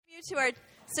To our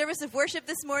service of worship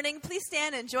this morning. Please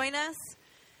stand and join us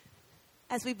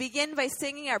as we begin by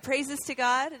singing our praises to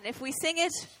God. And if we sing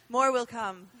it, more will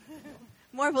come.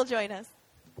 More will join us.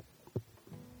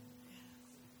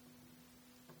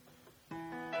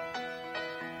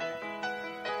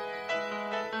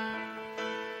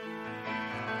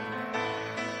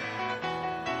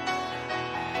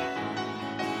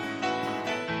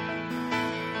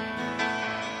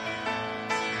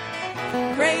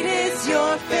 Great is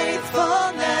your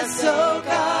faithfulness, O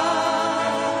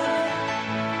God.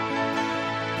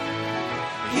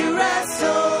 You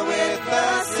wrestle with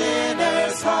the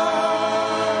sinner's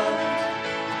heart.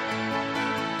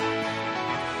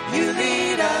 You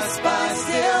lead us by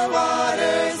still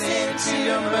waters into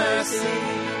your mercy,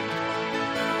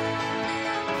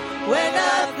 where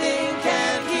nothing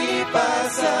can keep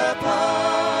us apart.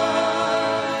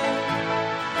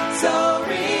 So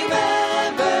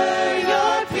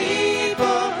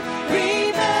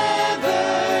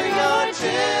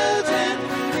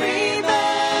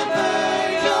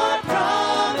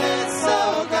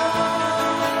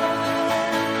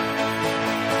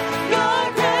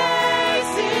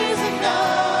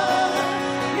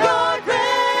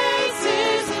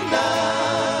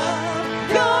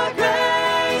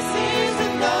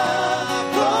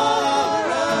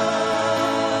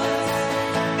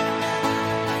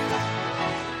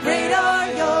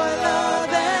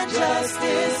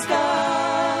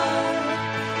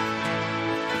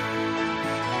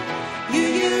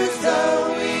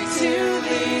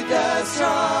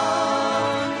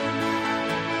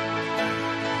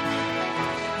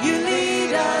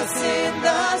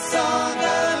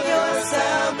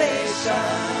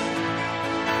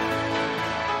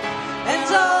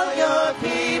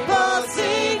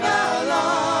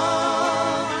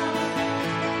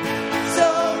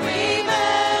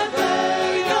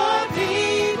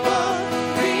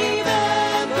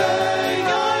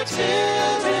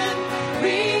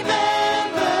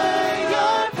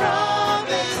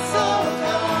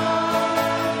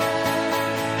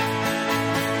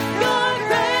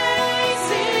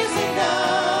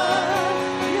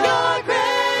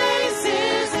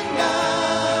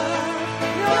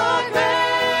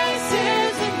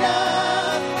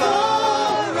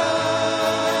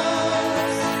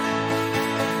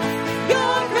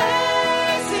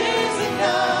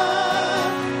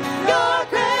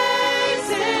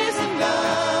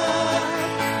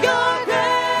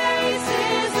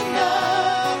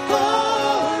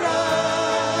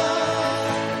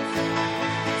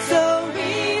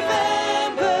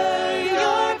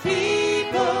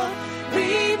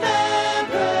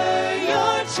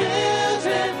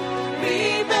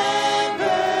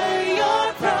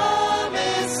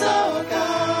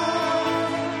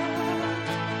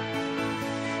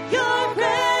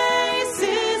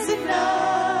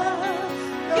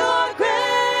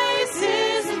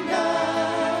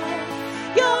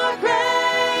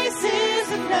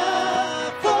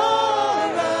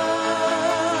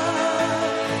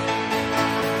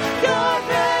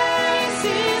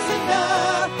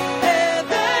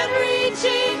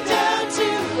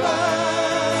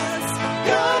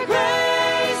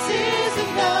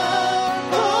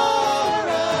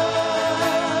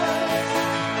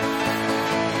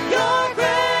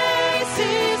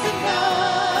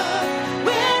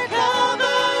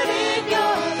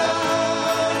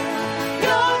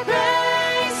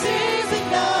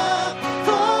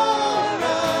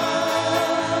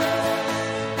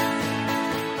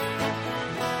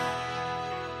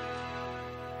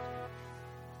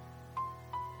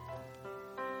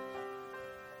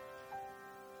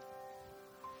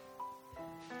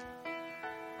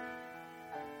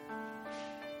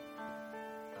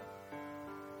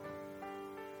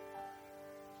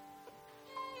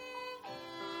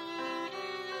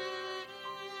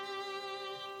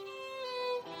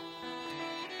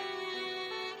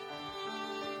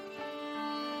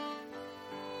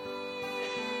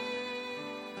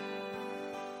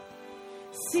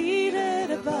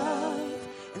seated above,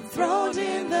 enthroned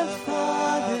in the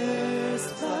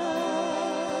Father's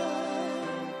love,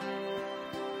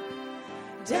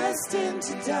 destined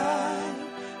to die,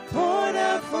 poured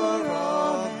out for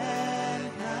all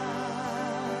mankind.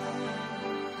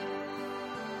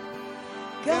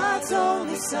 God's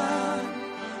only Son,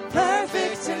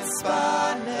 perfect and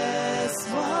spotless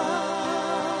one.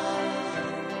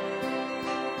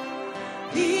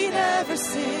 He never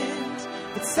sinned,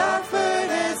 but suffered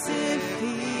as if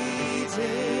he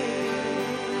did.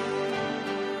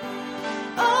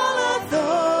 All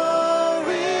authority,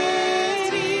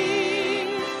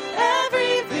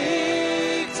 every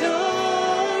victory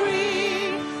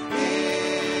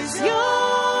is yours.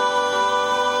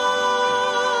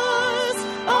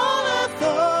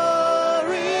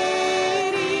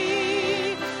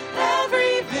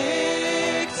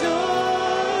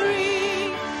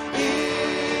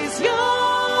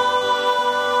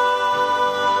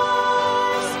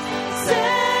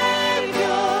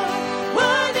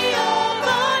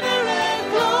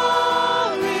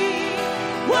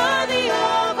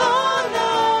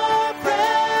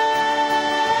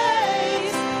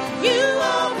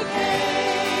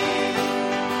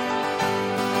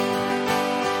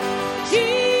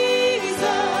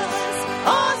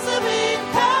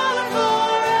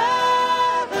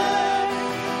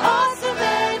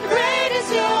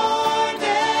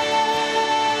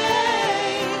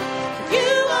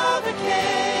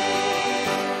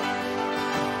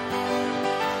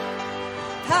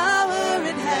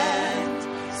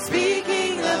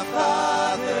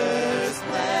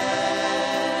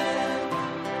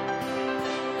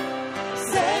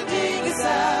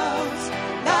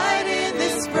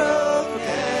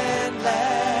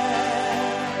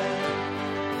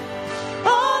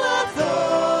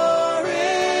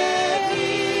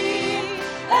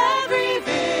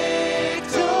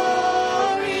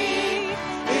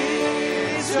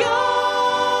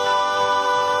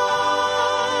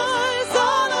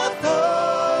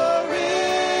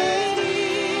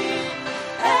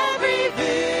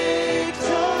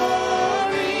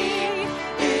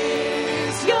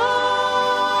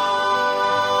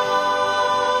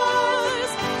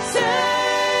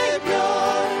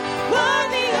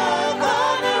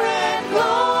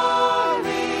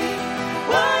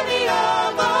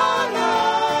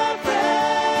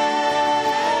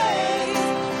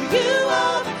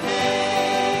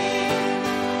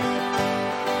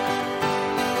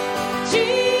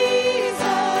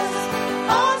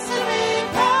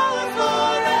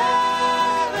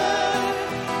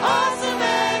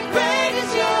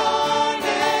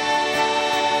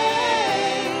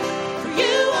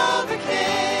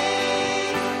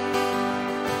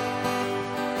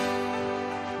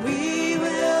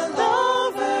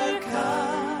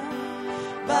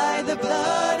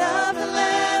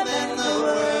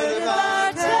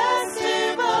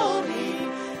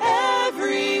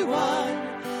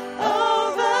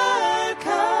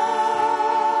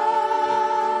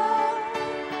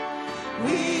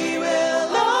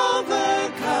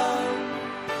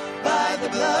 the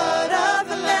blood of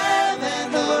the Lamb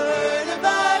and the word of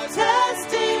our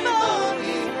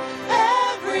testimony,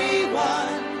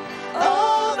 everyone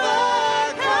overcomes.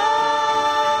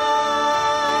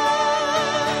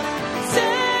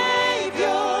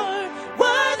 Savior,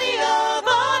 worthy of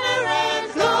honor and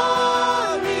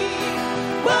glory,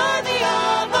 worthy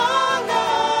of all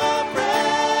our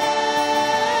praise,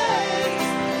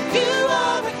 you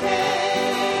overcame.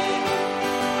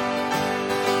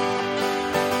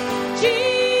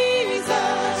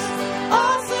 Jesus,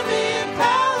 awesome in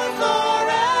power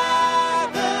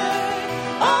forever,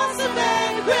 awesome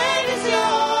and great is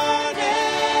your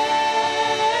name.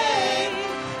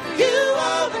 You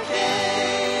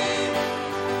overcame.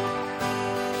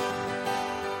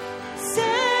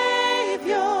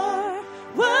 Savior,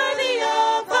 worthy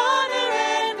of honor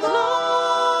and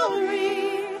glory,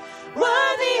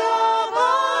 worthy of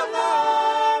all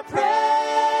our praise,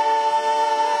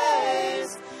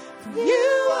 you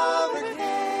overcame.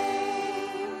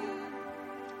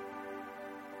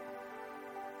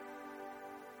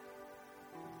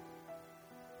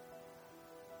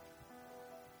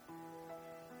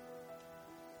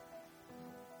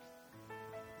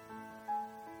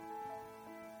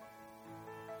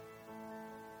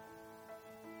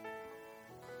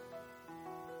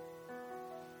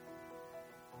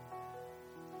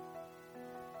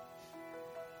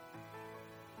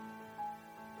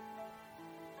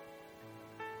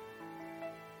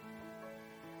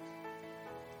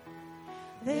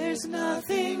 There's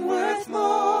nothing worth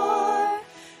more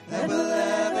that will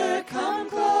ever come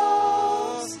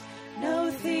close.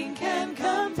 Nothing can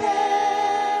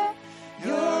compare.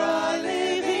 You're our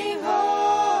living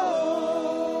host.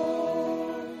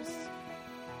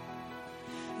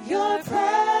 Your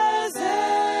presence,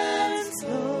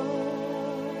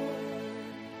 Lord.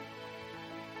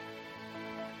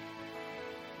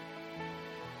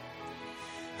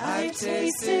 I've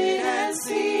tasted and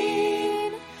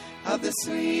seen of the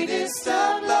sweetest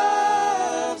of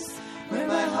loves, where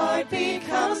my heart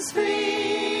becomes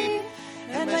free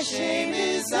and my shame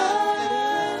is undone.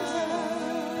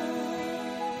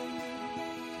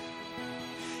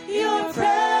 Your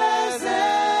presence,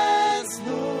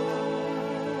 Lord.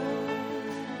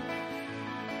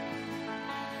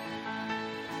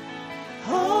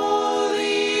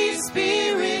 Holy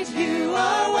Spirit, you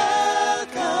are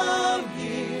welcome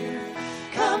here.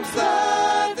 Come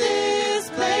flood this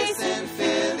place and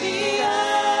fill the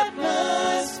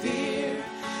atmosphere.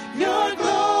 Your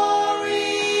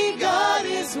glory, God,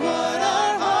 is what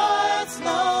our hearts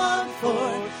long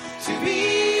for. To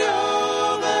be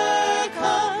overcome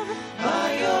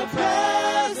by your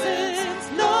presence,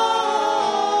 Lord.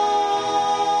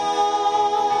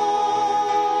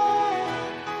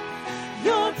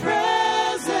 Your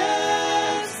presence,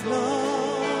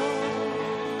 Lord.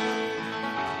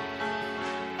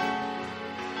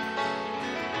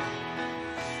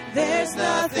 There's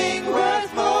nothing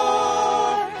worth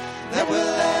more that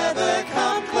will ever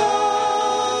come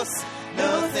close.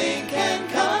 Nothing can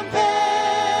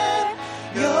compare.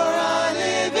 You're our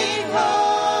living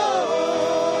hope.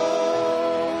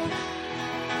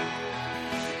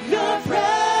 Your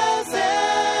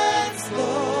presence,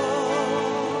 Lord.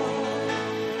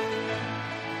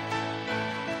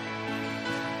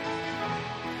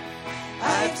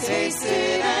 I've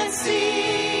tasted and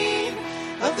seen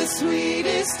of the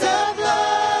sweetest of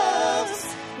loves,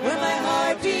 where my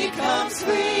heart becomes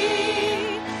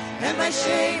free and my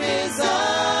shame is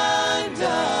undone.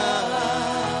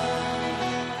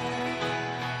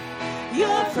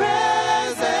 Your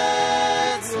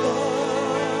presence, Lord.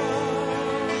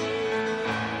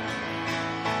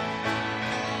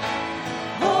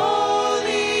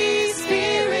 Holy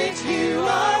Spirit, you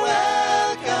are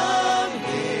welcome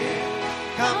here.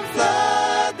 Come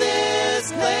flood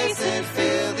this place and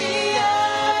fill the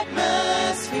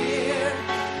atmosphere.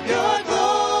 Your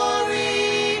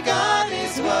glory, God,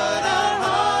 is what our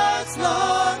hearts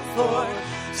long for.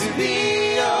 To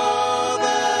be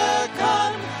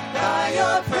overcome by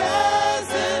your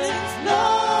presence,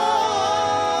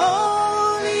 Lord.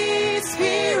 Holy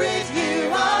Spirit, you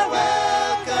are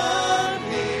welcome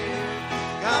here.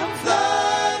 Come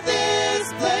flood this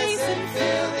place and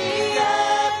fill the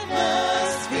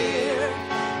atmosphere.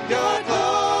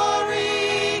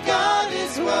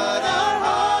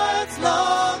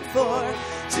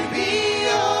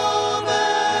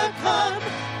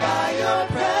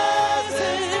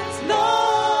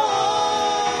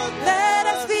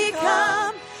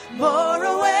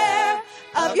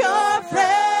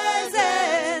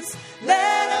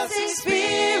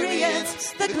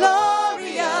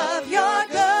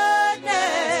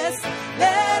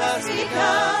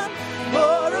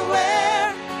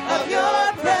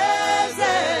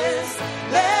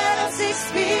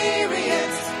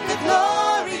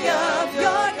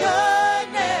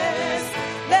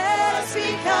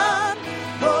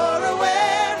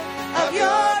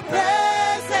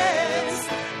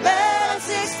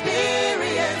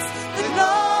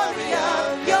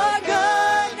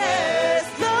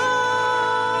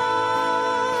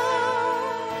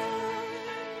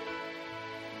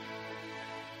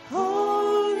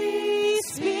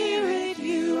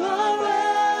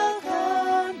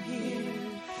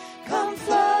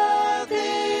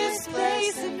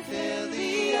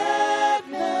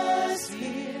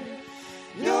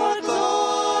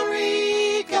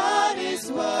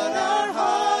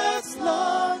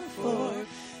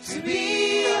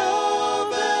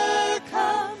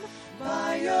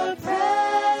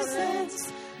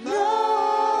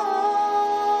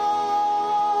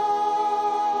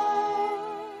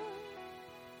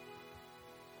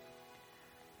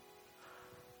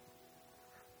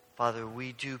 Father,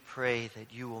 we do pray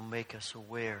that you will make us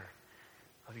aware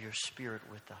of your Spirit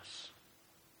with us.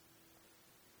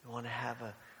 We want to have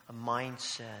a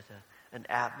mindset, an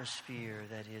atmosphere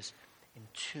that is in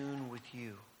tune with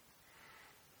you.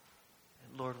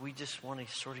 And Lord, we just want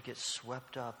to sort of get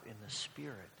swept up in the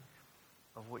Spirit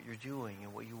of what you're doing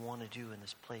and what you want to do in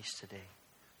this place today.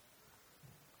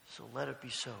 So let it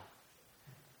be so.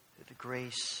 Through the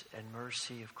grace and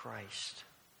mercy of Christ.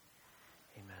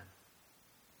 Amen.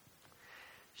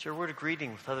 Share a word of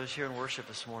greeting with others here in worship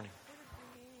this morning.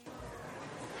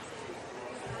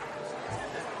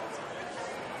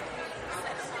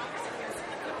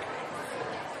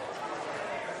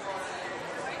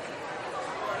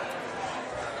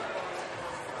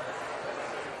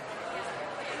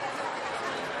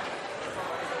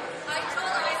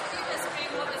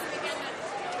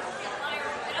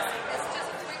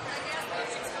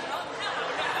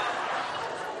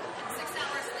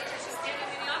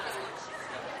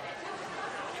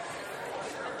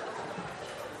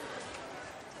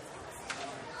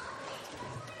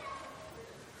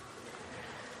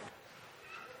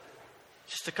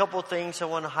 Just a couple of things I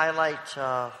want to highlight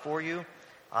for you.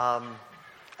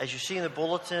 As you see in the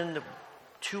bulletin,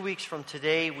 2 weeks from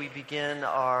today, we begin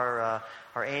our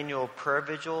annual prayer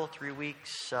vigil, 3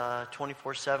 weeks,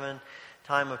 24/7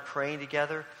 time of praying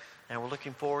together. And we're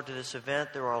looking forward to this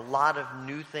event. There are a lot of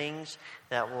new things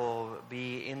that will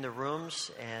be in the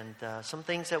rooms, and some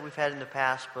things that we've had in the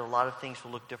past, but a lot of things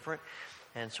will look different.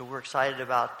 And so we're excited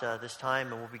about this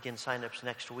time, and we'll begin sign-ups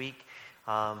next week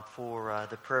for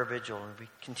the prayer vigil, and we'll be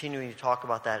continuing to talk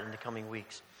about that in the coming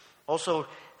weeks. Also,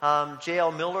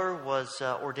 J.L. Miller was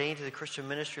ordained to the Christian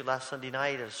ministry last Sunday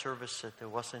night at a service at the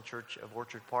Wesleyan Church of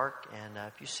Orchard Park. And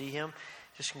if you see him,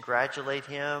 just congratulate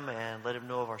him and let him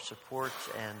know of our support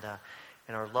and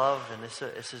our love. And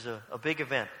this is a big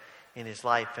event in his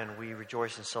life, and we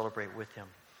rejoice and celebrate with him.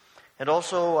 And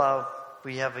also,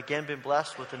 we have again been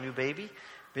blessed with a new baby,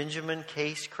 Benjamin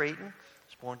Case Creighton.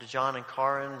 Born to John and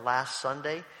Karen last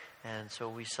Sunday, and so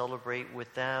we celebrate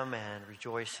with them and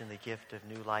rejoice in the gift of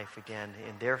new life again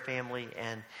in their family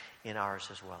and in ours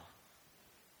as well.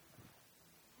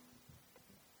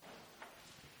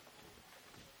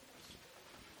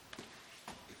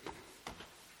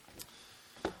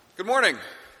 Good morning.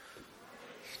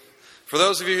 For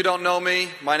those of you who don't know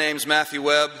me, my name's Matthew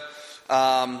Webb,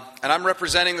 and I'm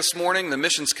representing this morning the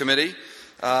Missions Committee.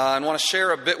 I want to share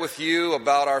a bit with you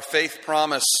about our Faith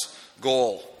Promise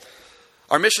goal.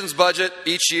 Our missions budget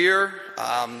each year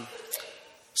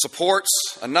supports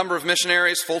a number of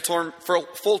missionaries,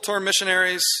 full-term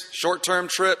missionaries, short-term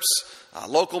trips,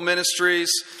 local ministries.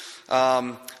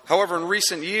 However, in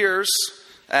recent years,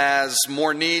 as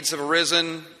more needs have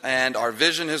arisen and our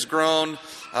vision has grown,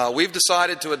 we've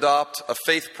decided to adopt a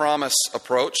Faith Promise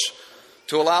approach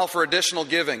to allow for additional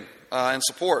giving and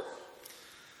support.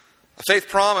 A faith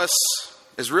promise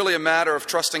is really a matter of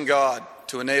trusting God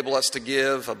to enable us to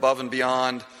give above and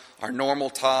beyond our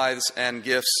normal tithes and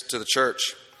gifts to the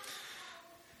church.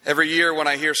 Every year when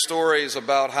I hear stories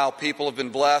about how people have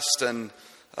been blessed and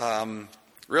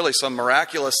really some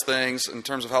miraculous things in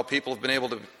terms of how people have been able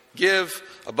to give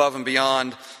above and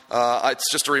beyond,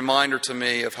 it's just a reminder to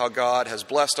me of how God has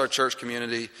blessed our church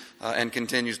community and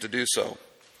continues to do so.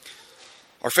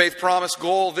 Our faith promise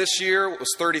goal this year was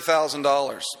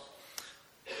 $30,000.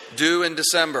 Due in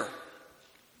December.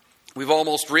 We've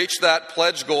almost reached that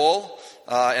pledge goal,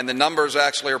 and the numbers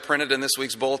actually are printed in this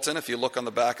week's bulletin. If you look on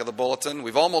the back of the bulletin,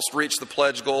 we've almost reached the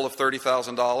pledge goal of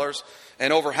 $30,000,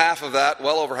 and over half of that,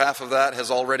 well over half of that, has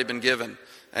already been given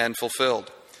and fulfilled.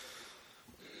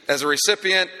 As a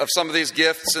recipient of some of these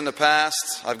gifts in the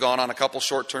past, I've gone on a couple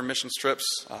short-term missions trips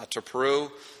to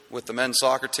Peru with the men's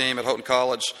soccer team at Houghton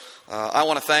College. I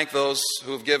want to thank those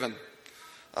who have given.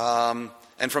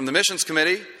 And from the Missions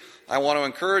Committee, I want to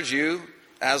encourage you,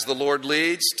 as the Lord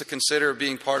leads, to consider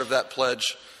being part of that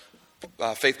pledge,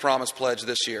 Faith Promise pledge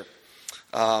this year,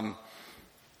 to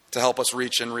help us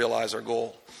reach and realize our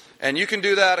goal. And you can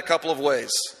do that a couple of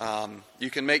ways. You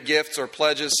can make gifts or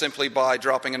pledges simply by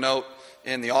dropping a note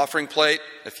in the offering plate.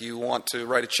 If you want to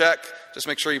write a check, just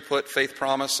make sure you put Faith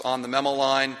Promise on the memo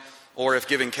line, or if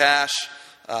giving cash,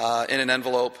 in an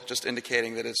envelope, just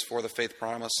indicating that it's for the Faith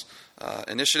Promise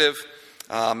initiative.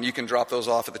 You can drop those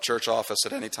off at the church office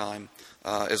at any time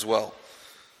as well.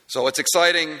 So it's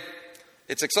exciting.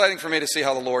 It's exciting for me to see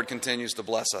how the Lord continues to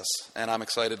bless us. And I'm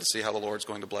excited to see how the Lord's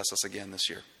going to bless us again this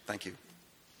year. Thank you.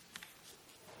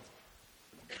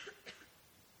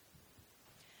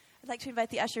 I'd like to invite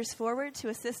the ushers forward to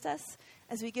assist us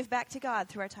as we give back to God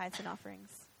through our tithes and offerings.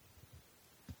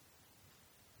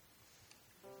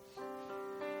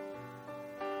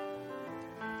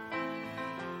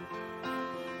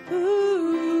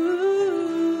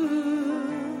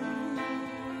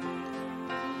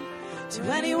 To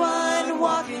anyone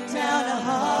walking down a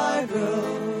hard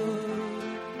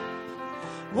road,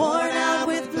 worn out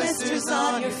with blisters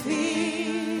on your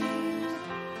feet.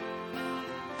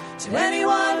 To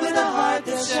anyone with a heart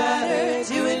that's shattered,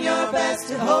 doing your best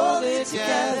to hold it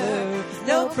together.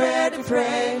 No prayer to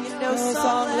pray, no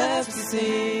song left to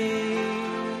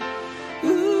sing.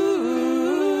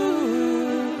 Ooh,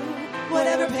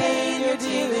 whatever pain you're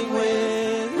dealing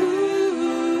with, ooh,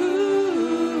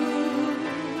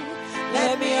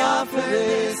 let me offer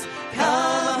this.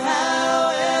 Come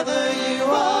however you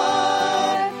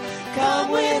are.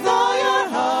 Come with all your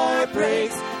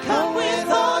heartbreaks. Come with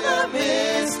all the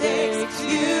mistakes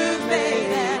you've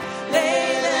made and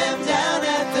lay them down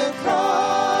at the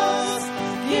cross.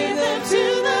 Give them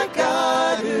to the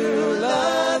God who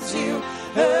loves you.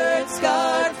 Hurt,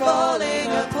 scarred,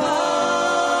 falling apart.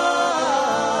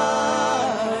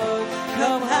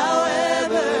 Come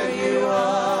however you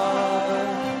are.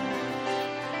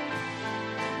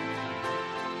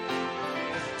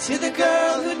 To the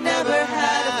girl who never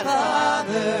had a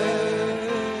father.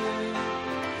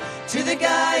 To the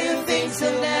guy who thinks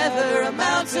he'll never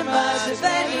amount to much of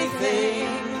anything.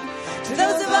 To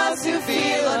those of us who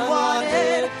feel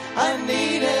unwanted,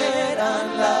 unneeded,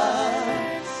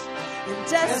 unloved, and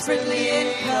desperately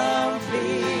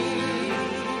incomplete.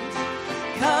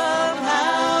 Come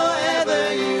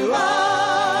however you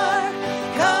are.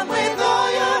 Come with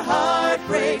all your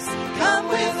heartbreaks. Come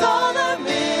with all the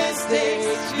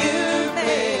mistakes you've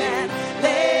made and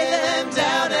lay them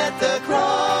down at the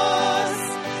cross.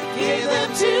 Give them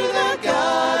to the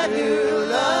God who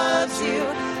loves you.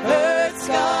 Hurt,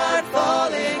 scarred,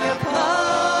 falling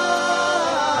apart.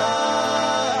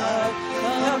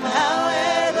 Come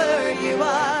however you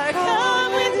are.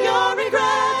 Come with your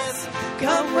regrets.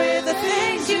 Come with the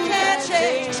things you can't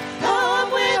change.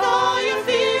 Come with all your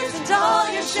fears and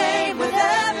all your shame, with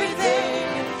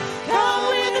everything. Come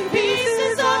with the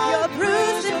pieces of your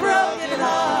bruised and broken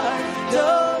heart.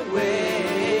 Don't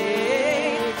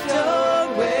wait,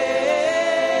 don't wait.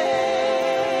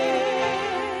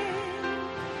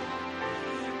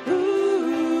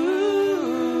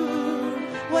 Ooh,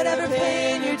 whatever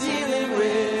pain you're dealing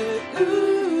with, ooh,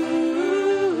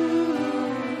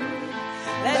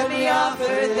 let me offer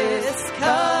this.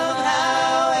 Come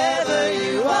however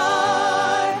you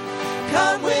are.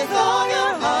 Come with all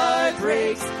your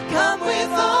heartbreaks. Come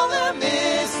with all the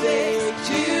mistakes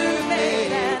you've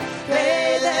made and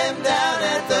lay them down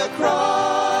at the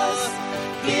cross.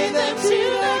 Give them to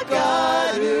the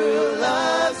God who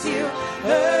loves you.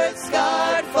 Hurt,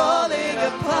 scarred, falling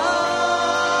apart.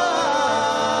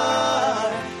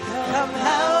 Come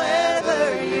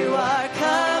however you are.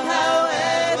 Come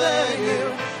however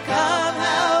you. Come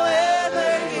however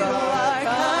you are.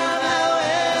 Come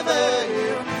however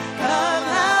you. Come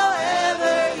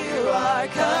however you are.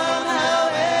 Come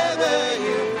however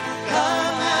you.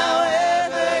 Come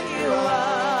however you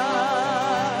are.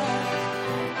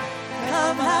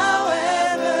 Come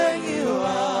however you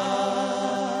are.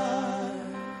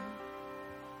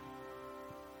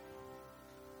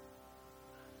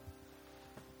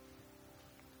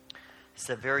 It's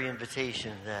that very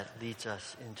invitation that leads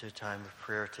us into a time of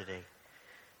prayer today.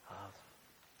 I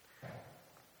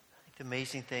think the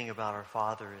amazing thing about our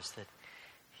Father is that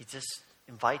He just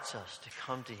invites us to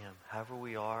come to Him, however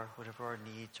we are, whatever our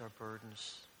needs, our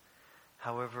burdens,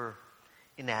 however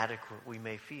inadequate we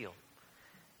may feel.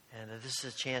 And this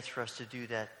is a chance for us to do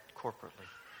that corporately.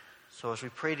 So as we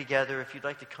pray together, if you'd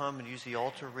like to come and use the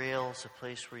altar rail as a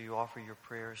place where you offer your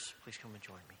prayers, please come and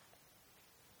join me.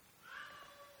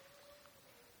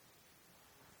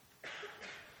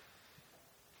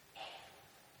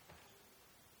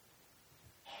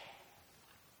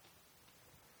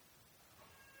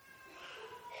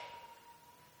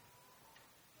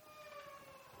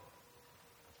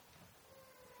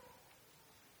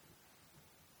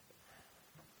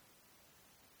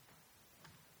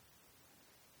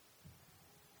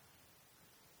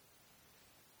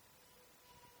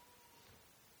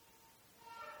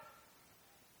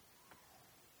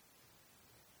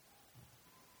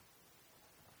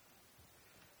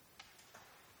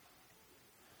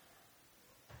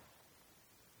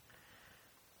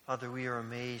 Father, we are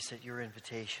amazed at your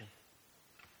invitation.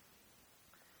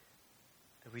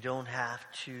 That we don't have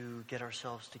to get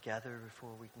ourselves together before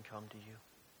we can come to you.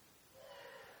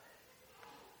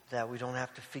 That we don't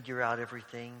have to figure out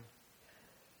everything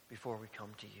before we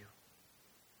come to you.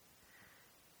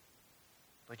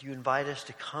 But you invite us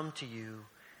to come to you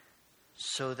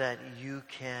so that you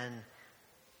can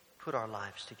put our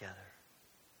lives together.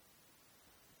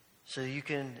 So you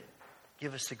can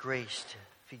give us the grace to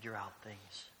figure out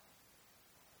things.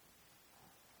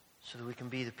 so that we can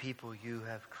be the people you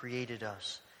have created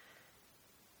us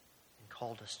and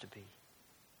called us to be.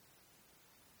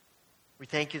 We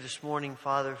thank you this morning,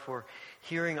 Father, for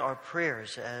hearing our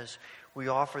prayers as we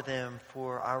offer them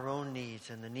for our own needs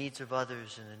and the needs of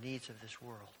others and the needs of this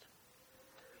world.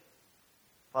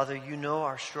 Father, you know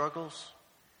our struggles.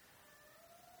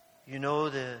 You know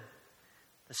the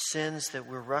sins that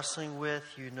we're wrestling with.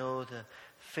 You know the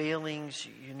failings.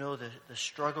 You know the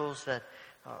struggles that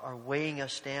are weighing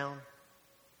us down.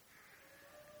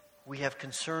 We have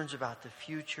concerns about the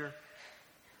future.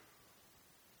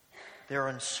 There are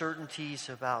uncertainties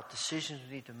about decisions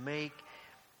we need to make.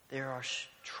 There are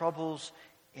troubles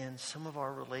in some of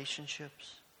our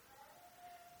relationships.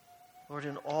 Lord,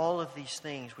 in all of these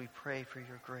things, we pray for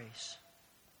your grace.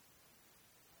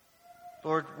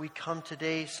 Lord, we come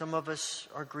today, some of us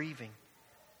are grieving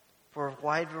for a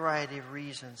wide variety of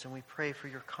reasons, and we pray for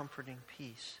your comforting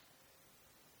peace.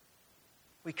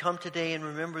 We come today and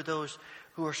remember those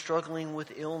who are struggling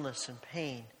with illness and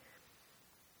pain.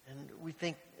 And we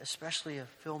think especially of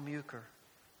Phil Muker,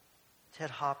 Ted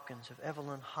Hopkins, of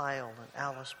Evelyn Heil and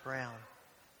Alice Brown,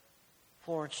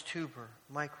 Florence Tuber,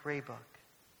 Mike Raybuck,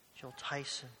 Jill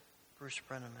Tyson, Bruce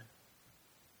Brenneman,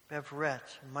 Bev Rett,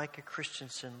 Micah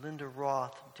Christensen, Linda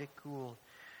Roth, Dick Gould,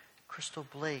 Crystal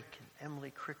Blake, and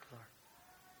Emily Crickler.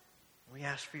 We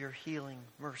ask for your healing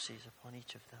mercies upon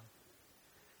each of them.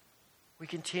 We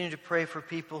continue to pray for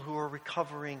people who are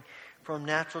recovering from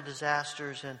natural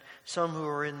disasters and some who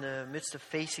are in the midst of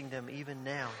facing them even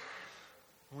now.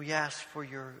 We ask for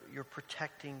your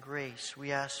protecting grace.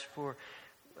 We ask for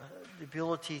the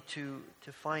ability to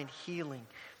find healing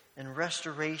and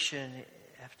restoration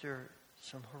after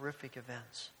some horrific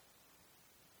events.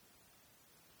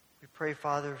 We pray,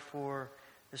 Father, for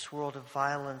this world of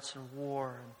violence and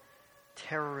war and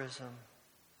terrorism.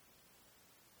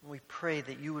 We pray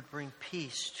that you would bring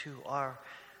peace to our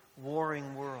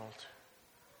warring world.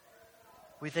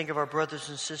 We think of our brothers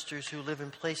and sisters who live in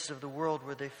places of the world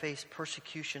where they face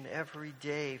persecution every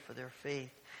day for their faith.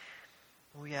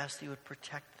 We ask that you would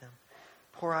protect them.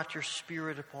 Pour out your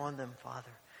Spirit upon them,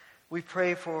 Father. We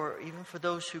pray even for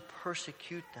those who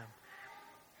persecute them,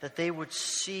 that they would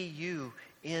see you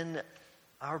in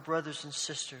our brothers and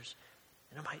sisters,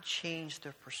 and it might change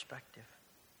their perspective,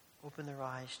 open their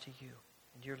eyes to you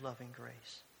and your loving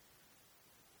grace.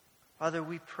 Father,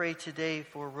 we pray today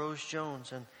for Rose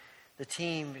Jones and the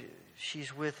team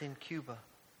she's with in Cuba.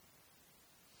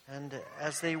 And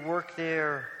as they work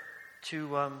there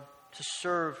to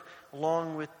serve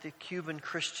along with the Cuban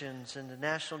Christians and the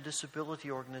National Disability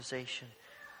Organization,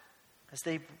 as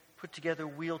they put together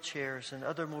wheelchairs and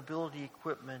other mobility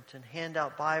equipment and hand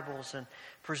out Bibles and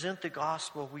present the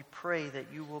gospel, we pray that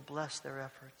you will bless their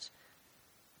efforts.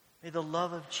 May the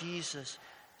love of Jesus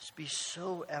be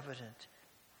so evident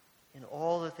in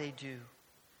all that they do,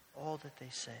 all that they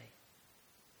say.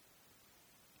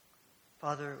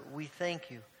 Father, we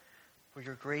thank you for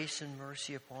your grace and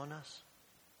mercy upon us.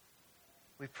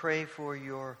 We pray for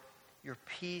your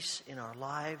peace in our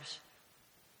lives.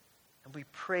 And we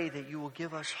pray that you will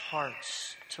give us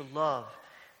hearts to love,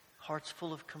 hearts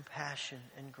full of compassion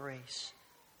and grace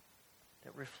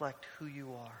that reflect who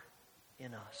you are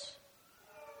in us.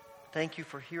 Thank you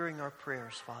for hearing our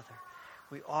prayers, Father.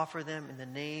 We offer them in the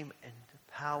name and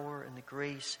the power and the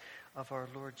grace of our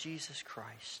Lord Jesus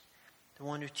Christ, the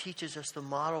one who teaches us the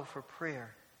model for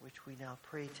prayer, which we now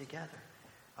pray together.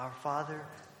 Our Father,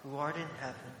 who art in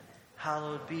heaven,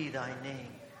 hallowed be thy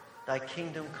name. Thy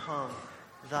kingdom come,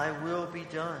 thy will be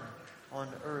done on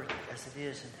earth as it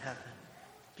is in heaven.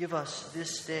 Give us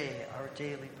this day our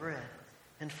daily bread,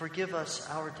 and forgive us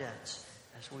our debts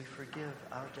as we forgive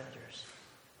our debtors.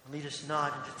 And lead us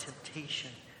not into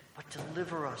temptation, but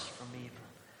deliver us from evil.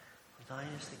 For thine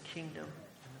is the kingdom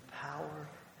and the power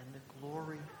and the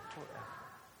glory forever.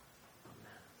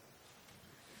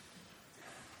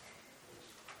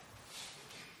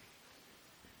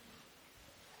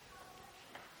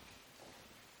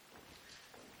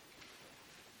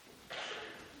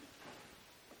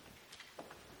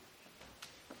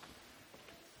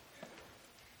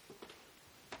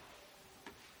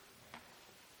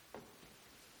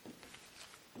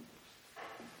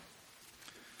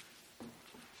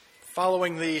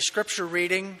 Following the scripture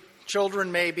reading,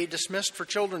 children may be dismissed for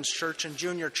Children's Church and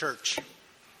Junior Church.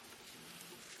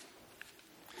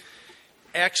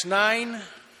 Acts 9,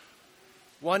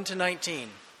 1-19.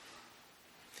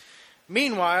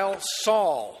 Meanwhile,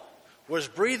 Saul was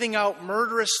breathing out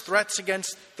murderous threats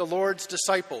against the Lord's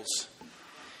disciples.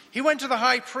 He went to the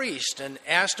high priest and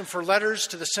asked him for letters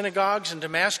to the synagogues in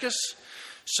Damascus,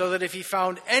 so that if he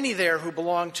found any there who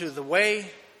belonged to the way,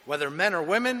 whether men or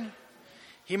women,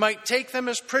 he might take them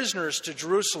as prisoners to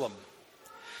Jerusalem.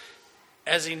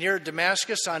 As he neared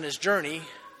Damascus on his journey,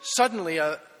 suddenly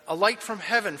a light from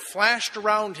heaven flashed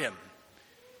around him.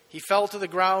 He fell to the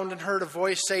ground and heard a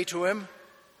voice say to him,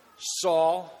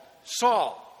 "Saul,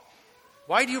 Saul,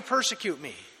 why do you persecute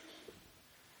me?"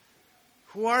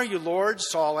 "Who are you, Lord?"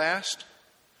 Saul asked.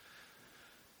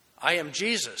 "I am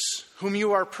Jesus, whom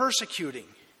you are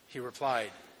persecuting," he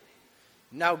replied.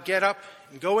 "Now get up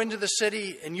and go into the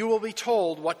city, and you will be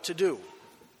told what to do."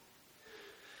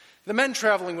 The men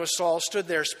traveling with Saul stood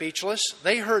there speechless.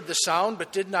 They heard the sound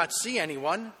but did not see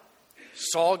anyone.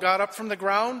 Saul got up from the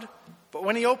ground, but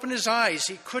when he opened his eyes,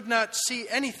 he could not see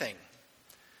anything.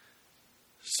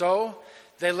 So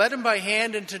they led him by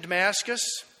hand into Damascus,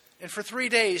 and for 3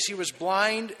 days he was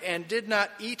blind and did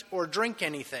not eat or drink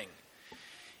anything.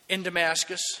 In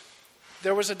Damascus,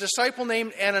 there was a disciple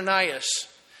named Ananias.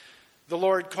 The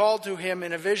Lord called to him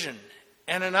in a vision,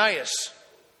 "Ananias."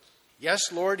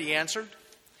 "Yes, Lord," he answered.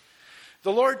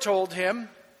 The Lord told him,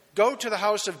 "Go to the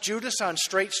house of Judas on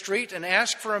Straight Street and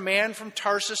ask for a man from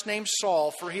Tarsus named Saul,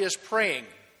 for he is praying.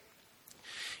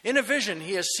 In a vision,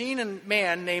 he has seen a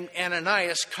man named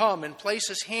Ananias come and place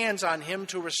his hands on him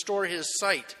to restore his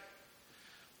sight."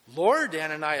 "Lord,"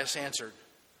 Ananias answered,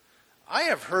 "I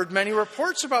have heard many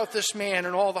reports about this man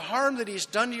and all the harm that he's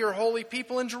done to your holy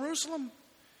people in Jerusalem.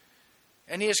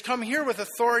 And he has come here with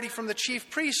authority from the chief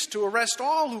priests to arrest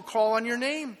all who call on your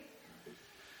name."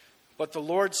 But the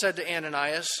Lord said to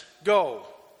Ananias, "Go.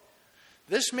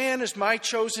 This man is my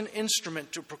chosen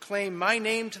instrument to proclaim my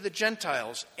name to the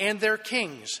Gentiles and their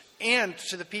kings and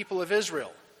to the people of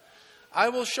Israel. I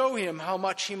will show him how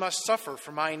much he must suffer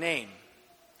for my name."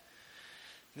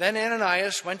 Then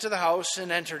Ananias went to the house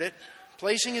and entered it.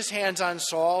 Placing his hands on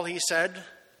Saul, he said,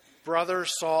 "Brother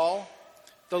Saul,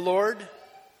 the Lord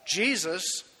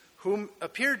Jesus, whom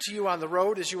appeared to you on the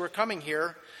road as you were coming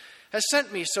here, has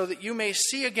sent me so that you may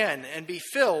see again and be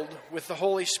filled with the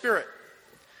Holy Spirit."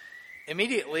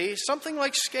 Immediately, something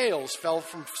like scales fell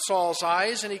from Saul's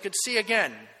eyes, and he could see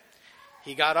again.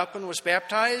 He got up and was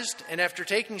baptized, and after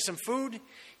taking some food,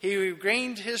 he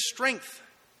regained his strength.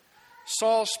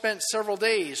 Saul spent several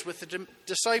days with the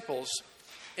disciples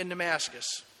in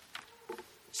Damascus.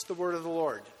 It's the word of the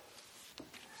Lord.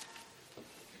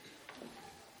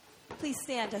 Please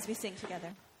stand as we sing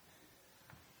together.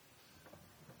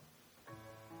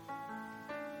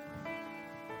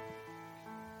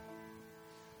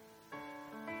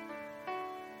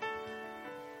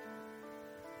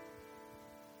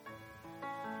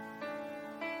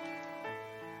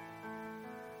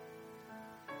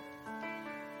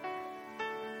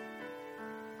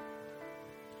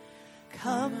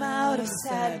 Come out of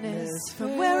sadness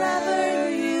from wherever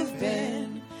you've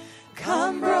been.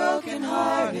 Come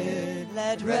broken-hearted,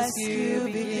 let rescue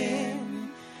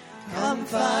begin. Come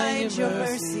find your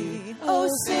mercy, O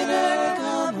sinner,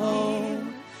 come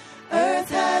home. Earth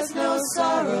has no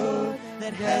sorrow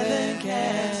that heaven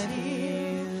can't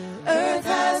heal. Earth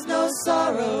has no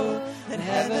sorrow that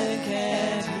heaven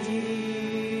can't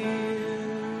heal.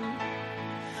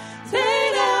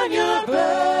 Lay down your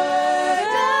burdens.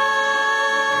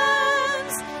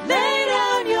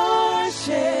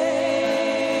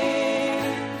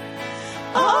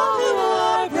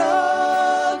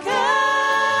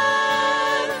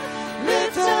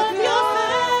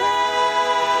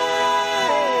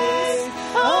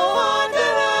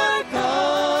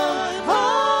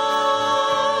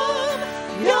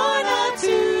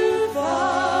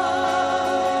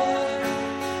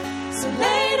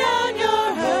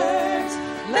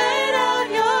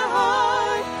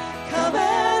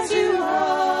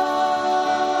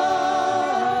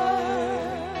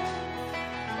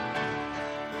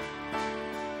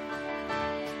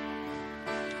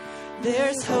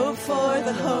 There's hope for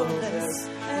the hopeless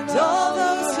and all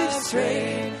those who've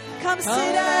strayed. Come sit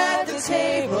at the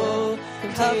table,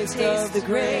 come taste the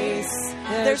grace.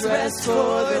 There's rest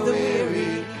for the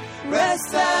weary,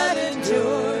 rest that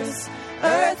endures.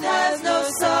 Earth has no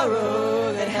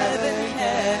sorrow that heaven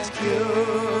can't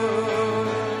cure.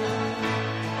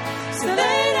 So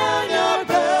lay down your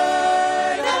burdens,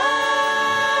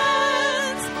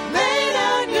 lay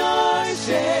down your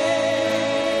shame.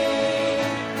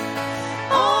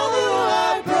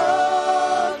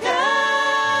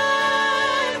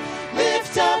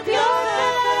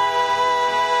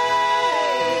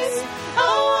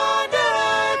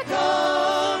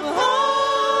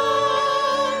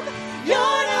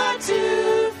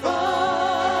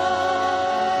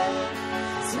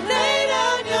 So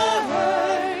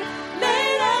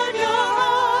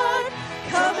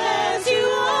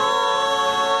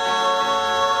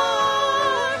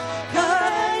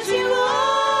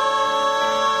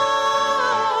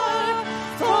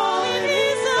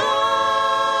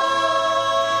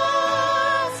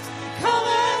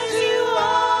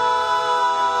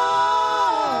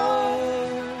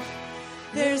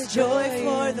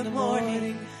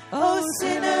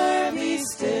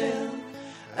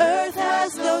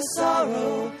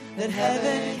sorrow that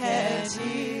heaven can't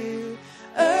heal.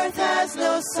 Earth has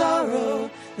no sorrow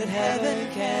that heaven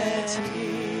can't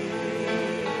heal.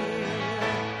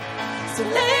 So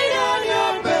lay down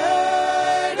your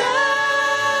burdens,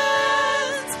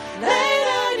 lay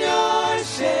down your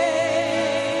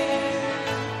shame.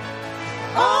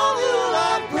 All who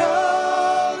are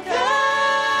broken,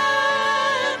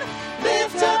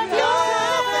 lift up your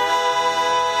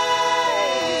face.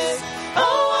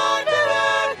 Oh,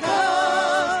 wanderer,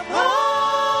 come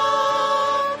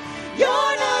home.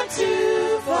 You're not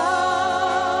too far.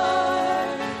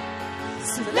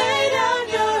 So lay down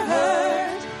your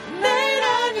hurt, lay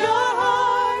down your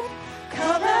heart.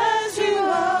 Come as you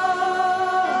are.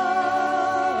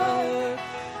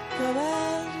 Come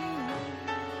as you are.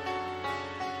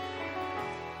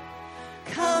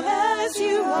 Come as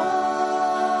you are.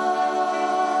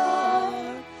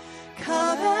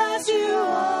 Come as you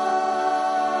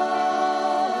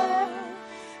are.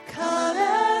 Come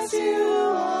as you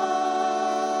are.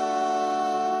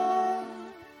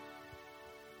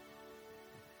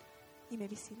 You may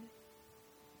be seated.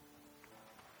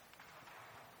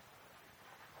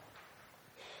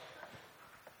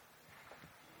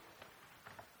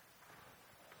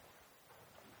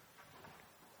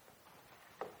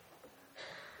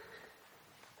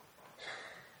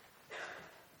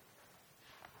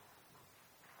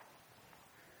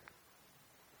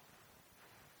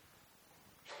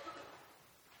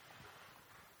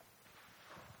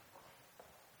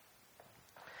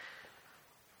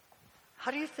 How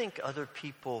do you think other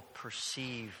people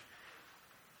perceive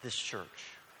this church?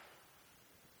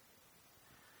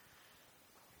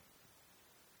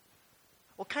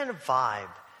 What kind of vibe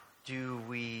do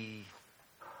we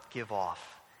give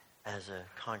off as a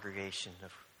congregation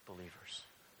of believers?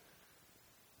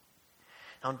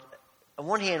 Now, on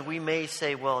one hand, we may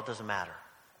say, well, it doesn't matter.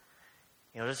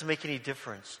 It doesn't make any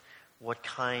difference what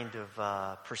kind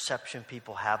of perception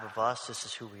people have of us. This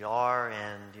is who we are,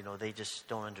 and, they just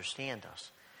don't understand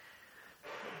us.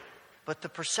 But the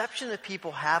perception that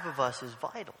people have of us is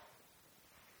vital.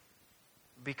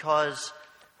 Because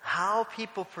how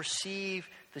people perceive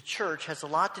the church has a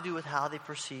lot to do with how they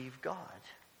perceive God.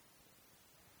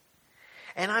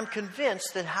 And I'm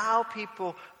convinced that how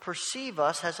people perceive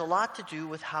us has a lot to do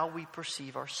with how we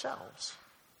perceive ourselves.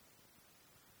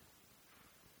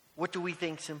 What do we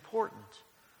think is important?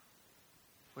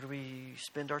 What do we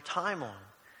spend our time on?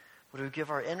 What do we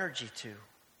give our energy to?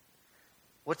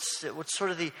 What's sort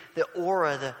of the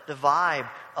aura, the vibe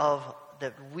of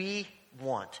that we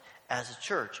want as a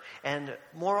church? And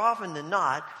more often than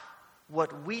not,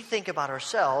 what we think about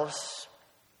ourselves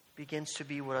begins to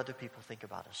be what other people think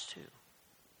about us too.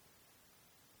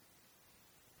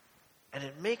 And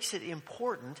it makes it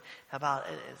important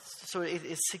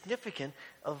it's significant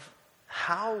of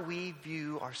how we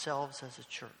view ourselves as a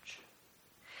church.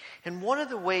 And one of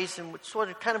the ways in which sort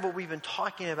of kind of what we've been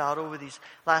talking about over these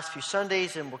last few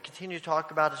Sundays and we'll continue to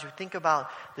talk about as we think about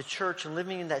the church and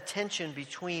living in that tension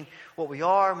between what we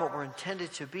are and what we're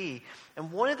intended to be.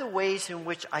 And one of the ways in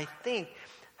which I think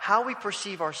how we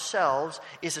perceive ourselves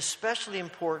is especially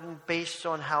important based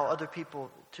on how other people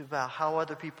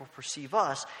perceive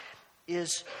us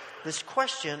is this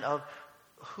question of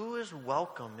who is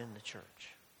welcome in the church?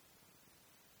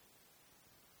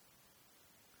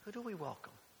 Who do we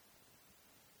welcome?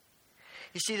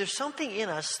 You see, there's something in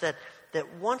us that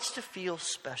wants to feel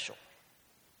special.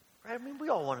 Right? I mean, we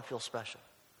all want to feel special.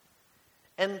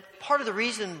 And part of the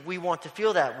reason we want to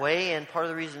feel that way, and part of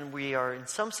the reason we are in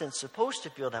some sense supposed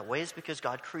to feel that way, is because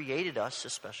God created us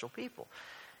as special people.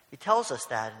 He tells us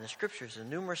that in the Scriptures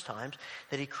numerous times,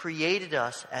 that He created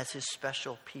us as His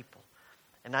special people.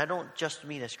 And I don't just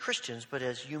mean as Christians, but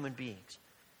as human beings,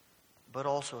 but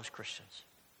also as Christians.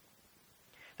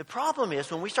 The problem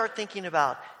is when we start thinking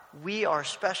about we are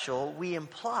special, we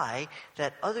imply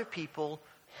that other people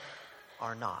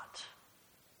are not.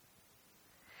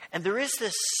 And there is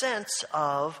this sense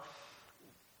of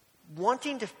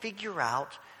wanting to figure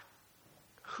out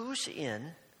who's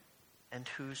in and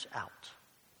who's out.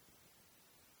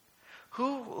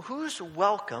 Who's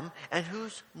welcome and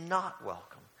who's not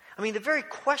welcome. I mean, the very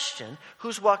question,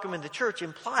 who's welcome in the church,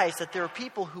 implies that there are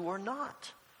people who are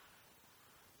not.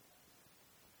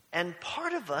 And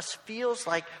part of us feels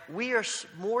like we are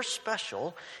more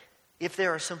special if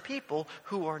there are some people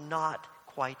who are not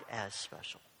quite as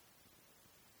special.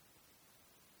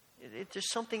 There's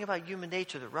something about human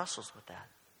nature that wrestles with that.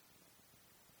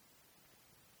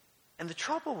 And the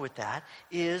trouble with that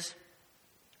is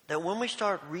that when we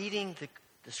start reading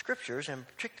the Scriptures, and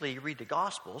particularly you read the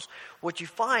Gospels, what you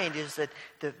find is that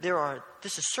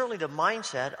this is certainly the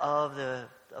mindset of the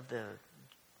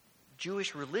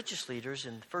Jewish religious leaders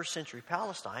in first century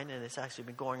Palestine, and it's actually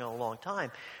been going on a long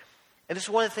time. And it's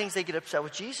one of the things they get upset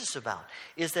with Jesus about,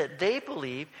 is that they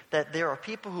believe that there are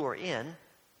people who are in,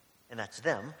 and that's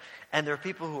them, and there are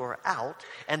people who are out,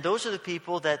 and those are the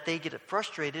people that they get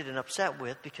frustrated and upset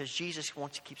with because Jesus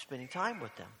wants to keep spending time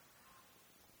with them.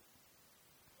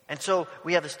 And so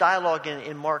we have this dialogue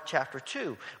in Mark chapter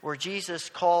 2, where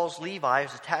Jesus calls Levi,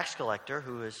 who's a tax collector,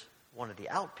 who is one of the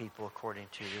out people according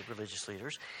to the religious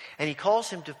leaders, and he calls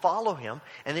him to follow him,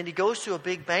 and then he goes to a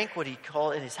big banquet he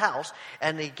called in his house,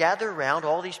 and they gather around,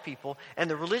 all these people, and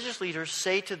the religious leaders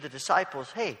say to the disciples,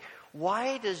 hey,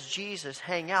 why does Jesus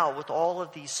hang out with all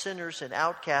of these sinners and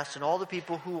outcasts and all the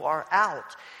people who are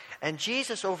out? And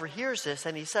Jesus overhears this,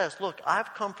 and he says, look,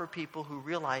 I've come for people who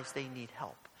realize they need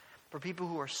help, for people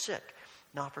who are sick,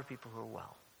 not for people who are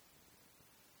well.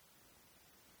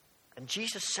 And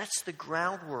Jesus sets the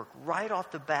groundwork right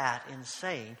off the bat in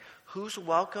saying, who's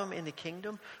welcome in the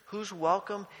kingdom? Who's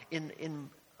welcome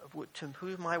to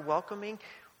who am I welcoming?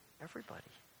 Everybody.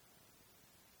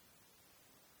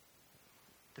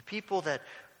 The people that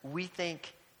we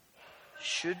think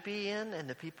should be in and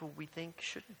the people we think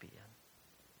shouldn't be in.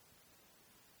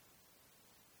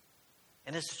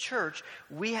 And as a church,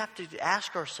 we have to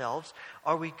ask ourselves,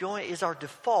 is our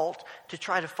default to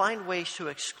try to find ways to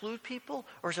exclude people,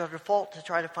 or is our default to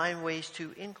try to find ways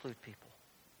to include people?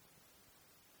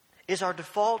 Is our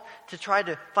default to try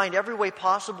to find every way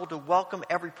possible to welcome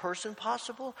every person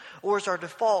possible, or is our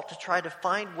default to try to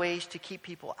find ways to keep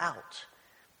people out?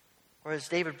 Or as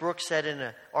David Brooks said in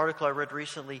an article I read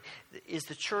recently, is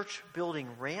the church building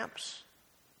ramps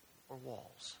or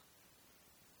walls?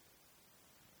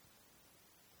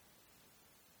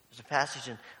 There's a passage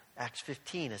in Acts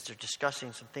 15 as they're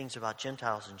discussing some things about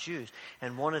Gentiles and Jews.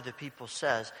 And one of the people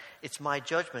says, it's my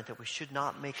judgment that we should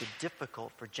not make it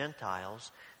difficult for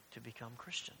Gentiles to become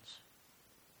Christians.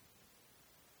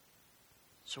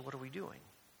 So what are we doing?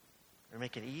 Are we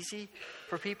making it easy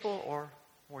for people or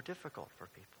more difficult for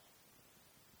people?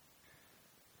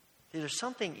 See, there's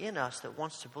something in us that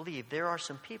wants to believe there are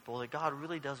some people that God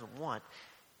really doesn't want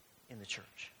in the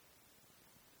church.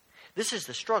 This is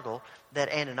the struggle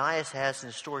that Ananias has in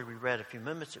the story we read a few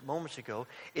moments ago.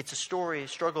 It's a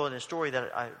struggle in a story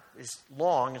that is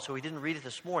long, and so we didn't read it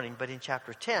this morning. But in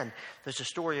chapter 10, there's a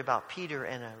story about Peter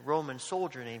and a Roman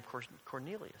soldier named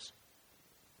Cornelius.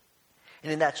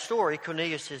 And in that story,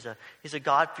 Cornelius is a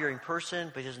God-fearing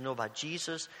person, but he doesn't know about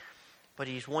Jesus. But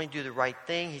he's wanting to do the right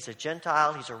thing. He's a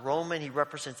Gentile. He's a Roman. He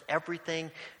represents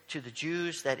everything to the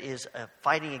Jews that is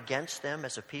fighting against them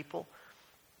as a people.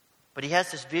 But he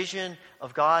has this vision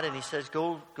of God, and he says,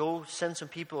 go send some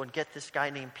people and get this guy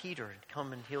named Peter and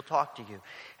come and he'll talk to you.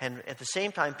 And at the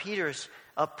same time, Peter's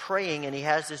up praying, and he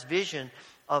has this vision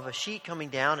of a sheet coming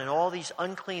down and all these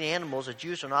unclean animals that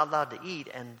Jews are not allowed to eat.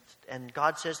 And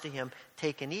God says to him,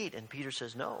 take and eat. And Peter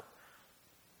says, no.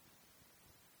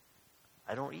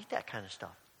 I don't eat that kind of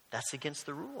stuff. That's against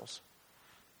the rules.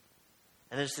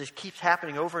 And as this keeps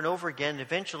happening over and over again,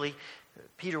 eventually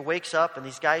Peter wakes up and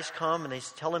these guys come and they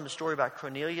tell him the story about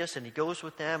Cornelius, and he goes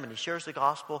with them and he shares the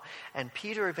gospel. And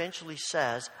Peter eventually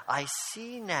says, I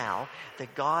see now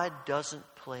that God doesn't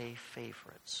play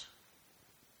favorites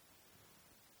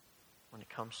when it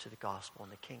comes to the gospel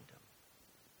and the kingdom.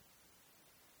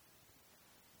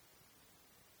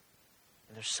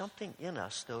 And there's something in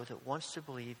us, though, that wants to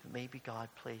believe that maybe God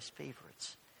plays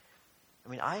favorites. I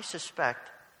mean, I suspect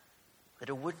that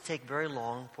it wouldn't take very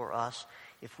long for us,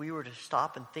 if we were to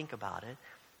stop and think about it,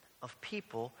 of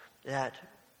people that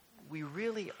we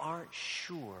really aren't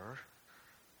sure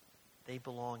they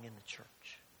belong in the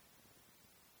church.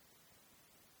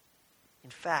 In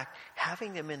fact,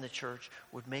 having them in the church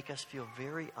would make us feel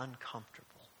very uncomfortable.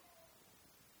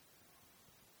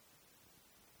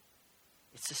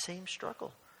 It's the same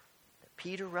struggle that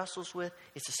Peter wrestles with.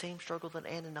 It's the same struggle that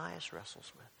Ananias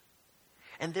wrestles with.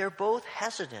 And they're both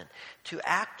hesitant to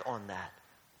act on that.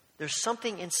 There's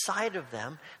something inside of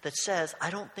them that says, I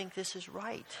don't think this is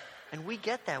right. And we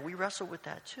get that. We wrestle with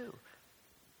that too.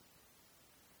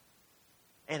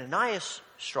 Ananias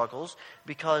struggles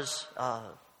because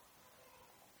of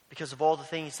all the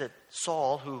things that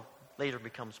Saul, who later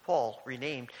becomes Paul,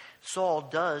 renamed, Saul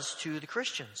does to the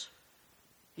Christians.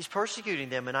 He's persecuting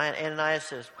them, and Ananias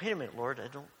says, wait a minute, Lord, I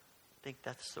don't think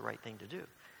that's the right thing to do.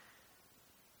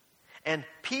 And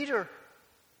Peter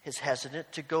is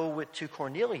hesitant to go to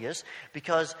Cornelius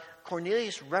because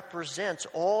Cornelius represents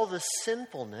all the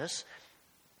sinfulness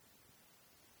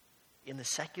in the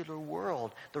secular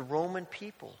world, the Roman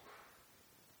people.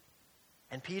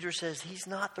 And Peter says he's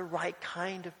not the right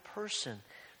kind of person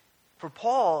For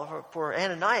Paul, for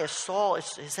Ananias, Saul,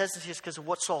 his hesitancy is because of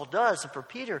what Saul does. And for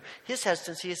Peter, his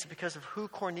hesitancy is because of who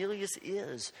Cornelius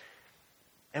is.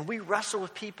 And we wrestle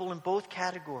with people in both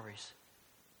categories.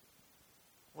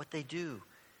 What they do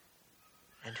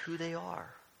and who they are.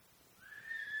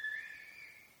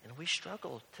 And we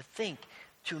struggle to think,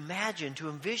 to imagine, to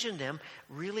envision them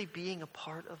really being a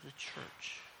part of the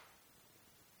church.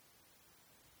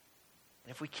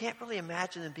 And if we can't really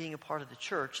imagine them being a part of the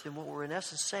church, then what we're in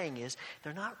essence saying is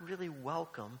they're not really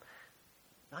welcome,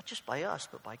 not just by us,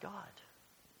 but by God.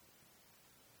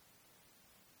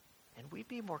 And we'd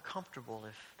be more comfortable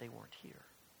if they weren't here.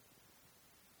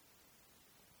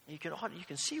 You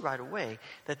can see right away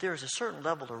that there is a certain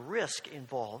level of risk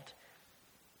involved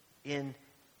in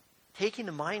taking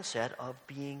the mindset of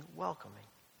being welcoming,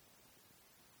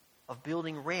 of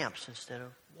building ramps instead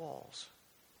of walls.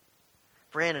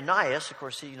 For Ananias, of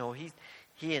course,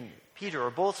 he and Peter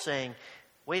are both saying,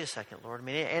 wait a second, Lord. I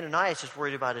mean, Ananias is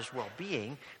worried about his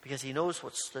well-being because he knows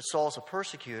that Saul's a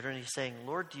persecutor, and he's saying,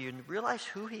 Lord, do you realize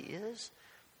who he is?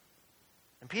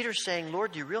 And Peter's saying,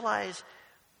 Lord, do you realize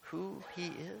who he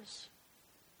is?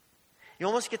 You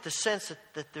almost get the sense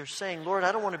that they're saying, Lord,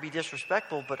 I don't want to be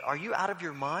disrespectful, but are you out of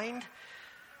your mind?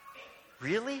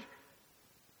 Really?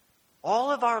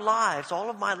 All of our lives, all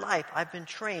of my life, I've been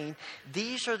trained.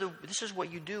 This is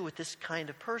what you do with this kind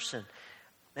of person.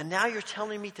 And now you're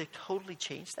telling me to totally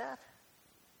change that?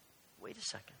 Wait a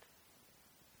second.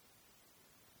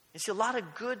 You see, a lot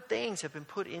of good things have been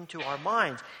put into our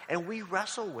minds, and we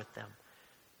wrestle with them.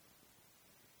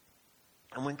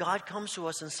 And when God comes to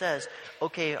us and says,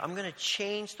 okay, I'm going to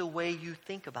change the way you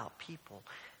think about people,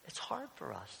 it's hard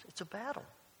for us. It's a battle.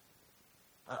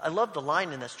 I love the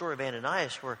line in that story of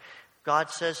Ananias where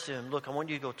God says to him, look, I want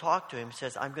you to go talk to him. He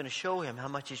says, I'm going to show him how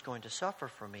much he's going to suffer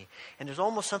for me. And there's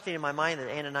almost something in my mind that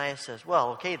Ananias says,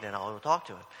 well, okay, then I'll go talk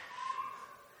to him.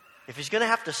 If he's going to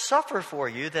have to suffer for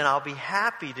you, then I'll be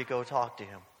happy to go talk to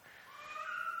him.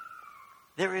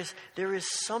 There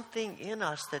is something in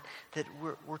us that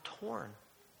we're torn.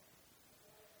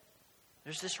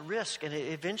 There's this risk, and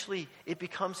eventually it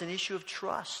becomes an issue of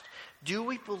trust. Do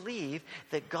we believe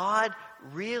that God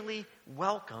really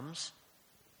welcomes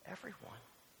everyone?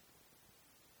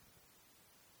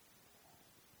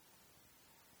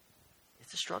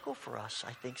 It's a struggle for us,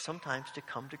 I think, sometimes to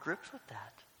come to grips with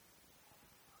that.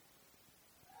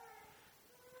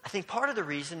 I think part of the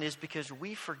reason is because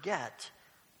we forget.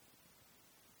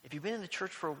 If you've been in the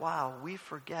church for a while, we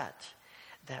forget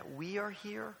that we are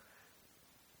here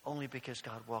only because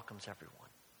God welcomes everyone.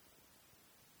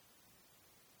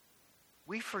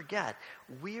 We forget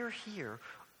we're here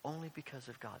only because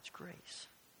of God's grace.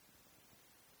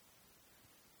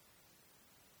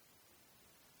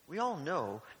 We all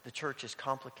know the church is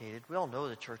complicated. We all know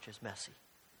the church is messy.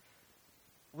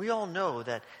 We all know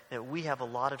that we have a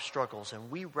lot of struggles,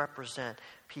 and we represent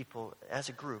people as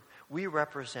a group. We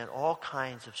represent all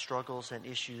kinds of struggles and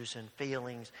issues and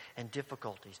failings and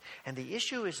difficulties. And the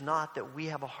issue is not that we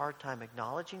have a hard time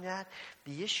acknowledging that.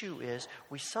 The issue is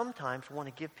we sometimes want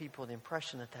to give people the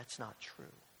impression that that's not true.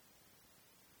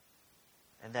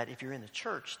 And that if you're in the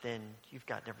church, then you've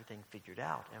got everything figured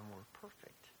out and we're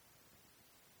perfect.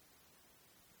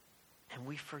 And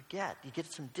we forget. You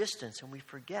get some distance and we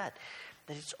forget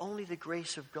that it's only the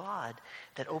grace of God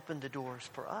that opened the doors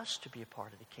for us to be a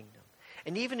part of the kingdom.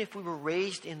 And even if we were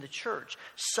raised in the church,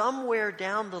 somewhere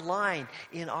down the line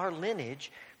in our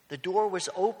lineage, the door was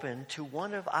open to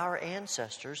one of our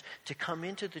ancestors to come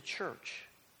into the church.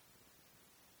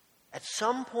 At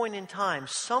some point in time,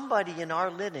 somebody in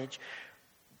our lineage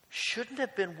shouldn't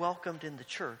have been welcomed in the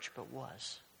church, but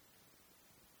was.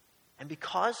 And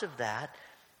because of that,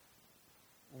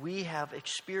 we have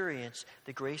experienced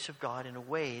the grace of God in a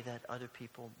way that other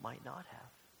people might not have.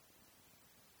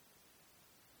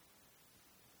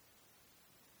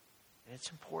 And it's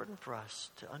important for us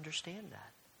to understand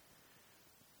that.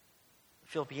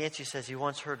 Philip Yancey says he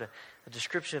once heard a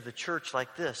description of the church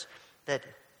like this, that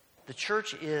the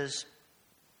church is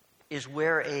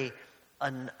where a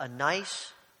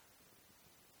nice,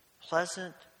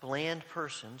 pleasant, bland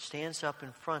person stands up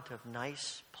in front of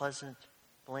nice, pleasant,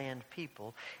 bland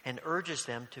people and urges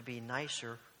them to be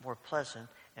nicer, more pleasant,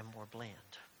 and more bland.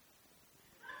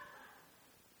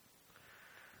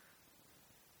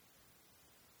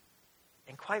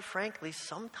 And quite frankly,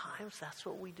 sometimes that's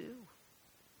what we do.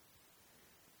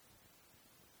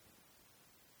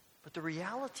 But the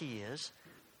reality is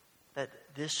that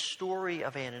this story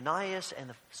of Ananias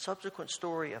and the subsequent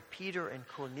story of Peter and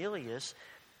Cornelius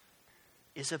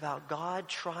is about God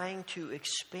trying to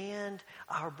expand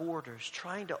our borders,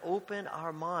 trying to open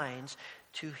our minds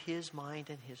to His mind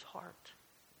and His heart.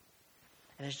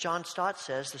 And as John Stott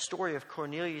says, the story of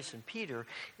Cornelius and Peter,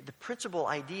 the principal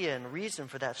idea and reason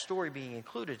for that story being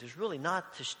included is really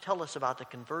not to tell us about the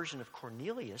conversion of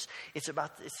Cornelius. It's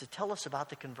to tell us about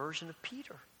the conversion of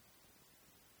Peter.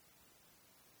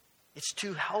 It's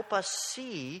to help us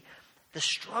see the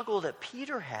struggle that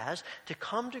Peter has to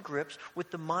come to grips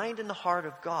with the mind and the heart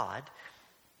of God,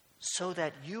 so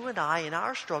that you and I, in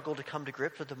our struggle to come to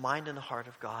grips with the mind and the heart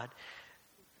of God,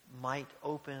 might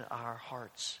open our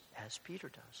hearts as Peter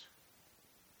does.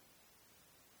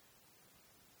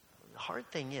 The hard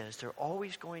thing is, there are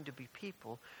always going to be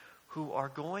people who are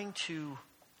going to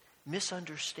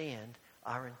misunderstand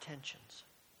our intentions.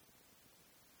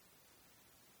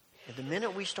 And the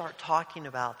minute we start talking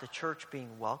about the church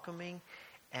being welcoming,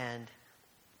 and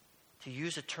to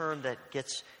use a term that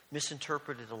gets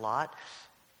misinterpreted a lot,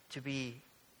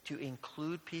 to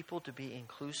include people, to be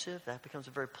inclusive, that becomes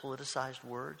a very politicized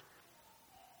word.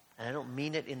 And I don't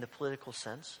mean it in the political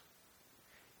sense.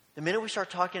 The minute we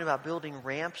start talking about building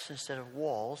ramps instead of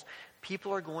walls,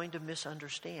 people are going to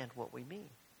misunderstand what we mean.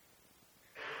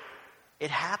 It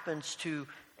happens to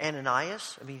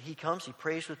Ananias. I mean, he comes, he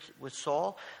prays with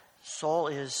Saul. Saul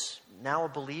is now a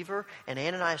believer, and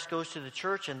Ananias goes to the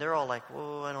church, and they're all like,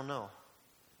 "Whoa, I don't know."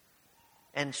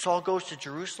 And Saul goes to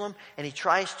Jerusalem, and he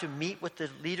tries to meet with the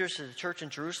leaders of the church in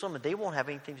Jerusalem, and they won't have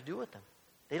anything to do with him.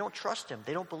 They don't trust him.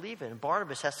 They don't believe it. And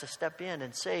Barnabas has to step in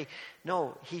and say,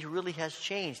 "No, he really has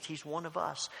changed. He's one of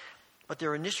us." But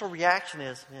their initial reaction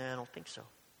is, "I don't think so."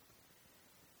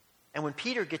 And when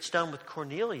Peter gets done with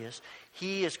Cornelius,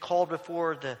 he is called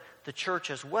before the church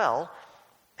as well,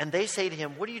 and they say to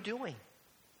him, "What are you doing?"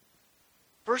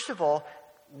 First of all,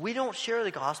 we don't share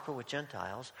the gospel with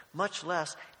Gentiles, much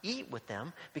less eat with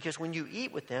them, because when you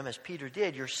eat with them, as Peter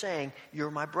did, you're saying,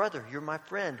 "You're my brother, you're my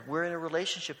friend, we're in a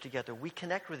relationship together, we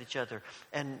connect with each other."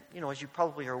 And, as you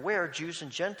probably are aware, Jews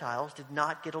and Gentiles did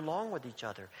not get along with each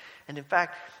other. And in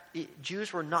fact,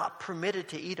 Jews were not permitted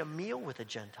to eat a meal with a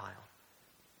Gentile,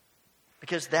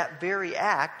 because that very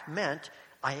act meant,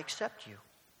 "I accept you."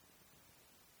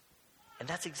 And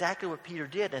that's exactly what Peter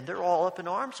did, and they're all up in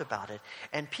arms about it.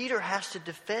 And Peter has to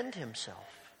defend himself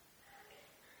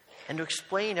and to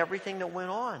explain everything that went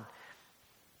on.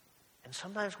 And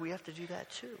sometimes we have to do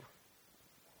that too.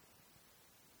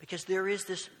 Because there is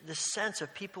this sense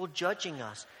of people judging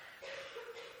us.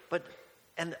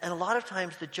 And a lot of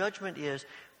times the judgment is,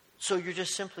 so you're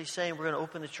just simply saying we're going to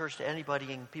open the church to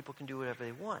anybody and people can do whatever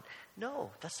they want.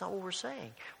 No, that's not what we're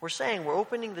saying. We're saying we're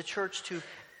opening the church to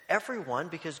everyone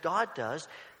because God does,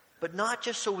 but not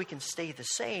just so we can stay the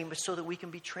same, but so that we can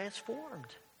be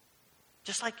transformed.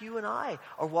 Just like you and I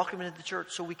are welcome into the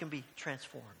church so we can be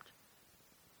transformed.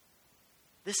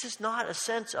 This is not a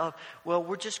sense of, well,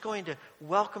 we're just going to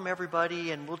welcome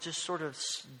everybody and we'll just sort of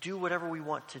do whatever we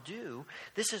want to do.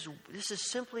 This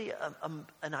is simply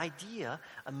an idea,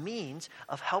 a means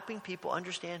of helping people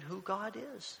understand who God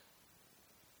is.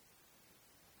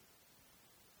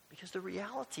 Because the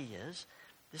reality is,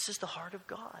 this is the heart of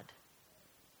God.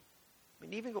 I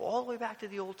mean, even go all the way back to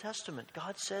the Old Testament.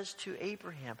 God says to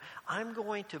Abraham, "I'm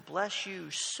going to bless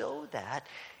you so that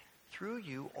through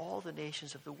you all the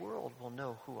nations of the world will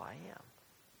know who I am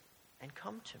and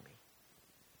come to me."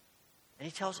 And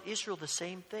he tells Israel the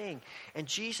same thing. And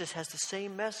Jesus has the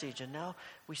same message. And now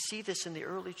we see this in the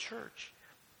early church.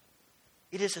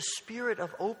 It is a spirit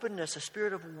of openness, a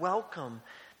spirit of welcome,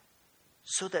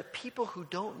 so that people who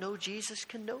don't know Jesus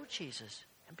can know Jesus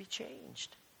and be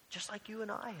changed, just like you and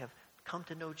I have come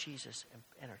to know Jesus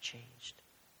and are changed.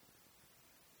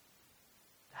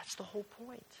 That's the whole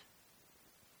point.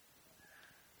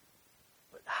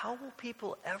 But how will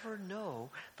people ever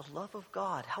know the love of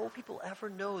God? How will people ever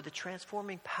know the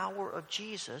transforming power of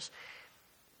Jesus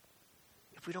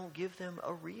if we don't give them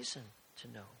a reason to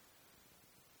know?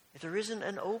 If there isn't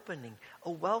an opening,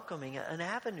 a welcoming, an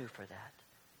avenue for that?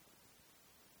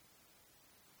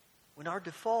 When our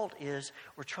default is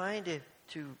we're trying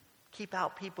to keep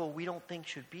out people we don't think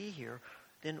should be here,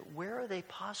 then where are they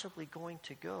possibly going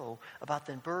to go about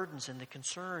the burdens and the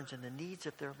concerns and the needs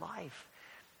of their life?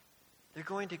 They're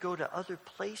going to go to other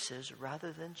places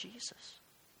rather than Jesus.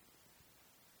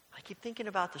 I keep thinking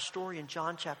about the story in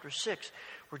John chapter 6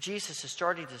 where Jesus is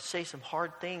starting to say some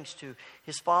hard things to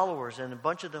his followers, and a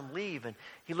bunch of them leave, and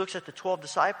he looks at the 12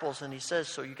 disciples and he says,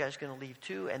 "So you guys going to leave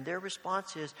too?" And their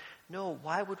response is, "No,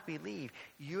 why would we leave?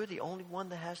 You're the only one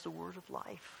that has the word of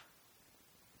life."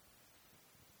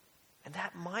 And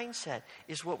that mindset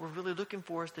is what we're really looking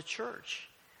for as the church.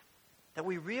 That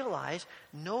we realize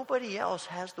nobody else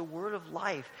has the word of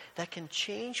life that can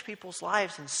change people's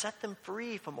lives and set them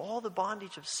free from all the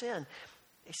bondage of sin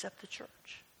except the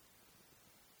church.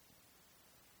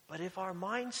 But if our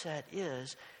mindset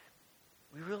is,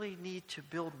 we really need to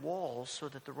build walls so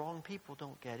that the wrong people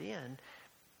don't get in,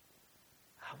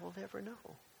 I will never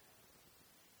know.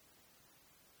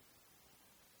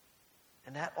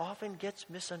 And that often gets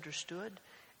misunderstood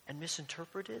and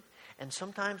misinterpreted. And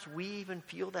sometimes we even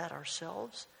feel that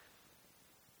ourselves.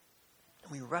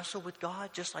 And we wrestle with God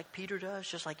just like Peter does,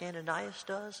 just like Ananias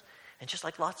does, and just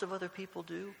like lots of other people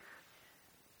do.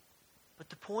 But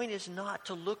the point is not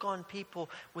to look on people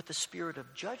with the spirit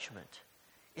of judgment.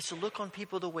 It's to look on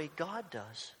people the way God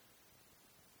does,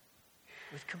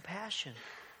 with compassion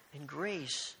and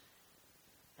grace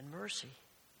and mercy.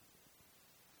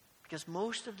 Because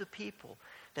most of the people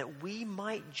that we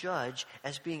might judge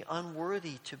as being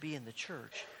unworthy to be in the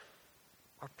church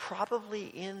are probably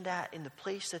in the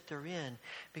place that they're in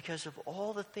because of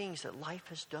all the things that life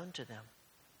has done to them.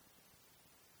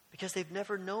 Because they've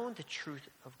never known the truth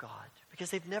of God. Because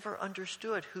they've never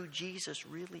understood who Jesus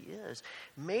really is.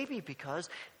 Maybe because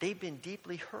they've been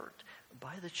deeply hurt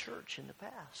by the church in the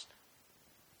past.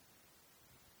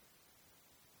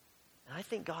 And I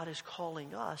think God is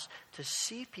calling us to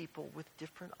see people with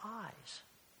different eyes.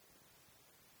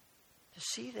 To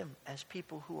see them as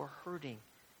people who are hurting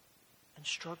and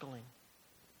struggling.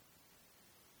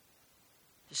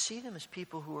 To see them as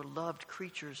people who are loved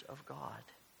creatures of God.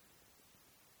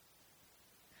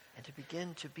 And to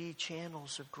begin to be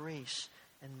channels of grace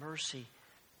and mercy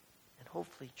and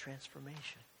hopefully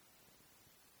transformation.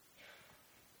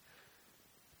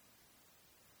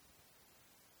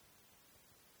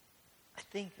 I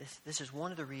think this is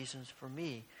one of the reasons for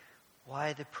me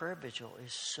why the prayer vigil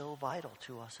is so vital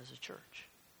to us as a church.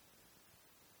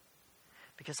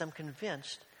 Because I'm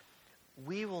convinced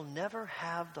we will never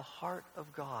have the heart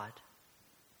of God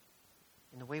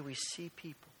in the way we see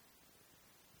people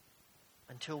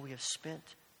until we have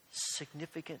spent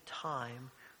significant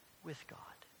time with God.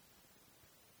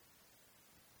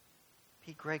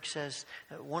 Pete Greig says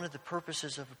one of the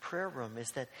purposes of a prayer room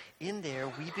is that in there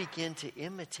we begin to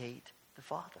imitate the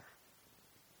Father.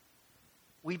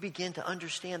 We begin to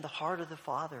understand the heart of the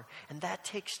Father. And that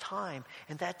takes time,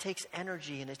 and that takes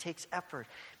energy, and it takes effort.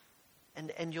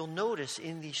 And you'll notice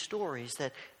in these stories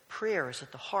that prayer is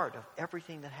at the heart of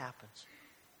everything that happens.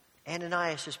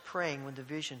 Ananias is praying when the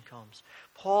vision comes.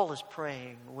 Paul is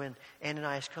praying when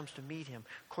Ananias comes to meet him.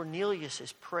 Cornelius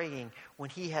is praying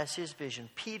when he has his vision.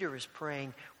 Peter is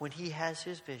praying when he has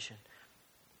his vision.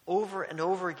 Over and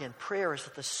over again, prayer is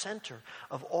at the center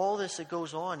of all this that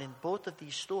goes on in both of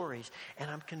these stories.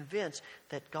 And I'm convinced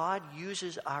that God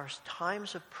uses our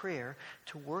times of prayer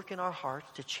to work in our hearts,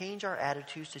 to change our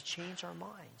attitudes, to change our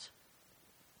minds.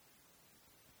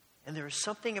 And there is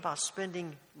something about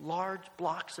spending large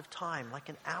blocks of time, like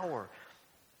an hour.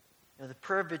 You know, the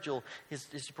prayer vigil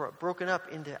is broken up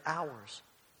into hours.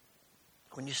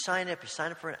 When you sign up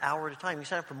for an hour at a time. You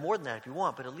sign up for more than that if you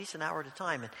want, but at least an hour at a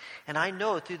time. And I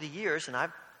know through the years, and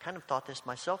I've kind of thought this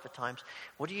myself at times,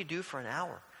 what do you do for an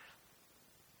hour?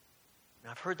 And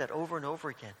I've heard that over and over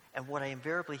again. And what I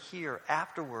invariably hear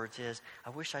afterwards is, I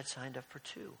wish I'd signed up for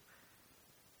 2.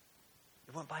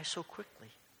 It went by so quickly.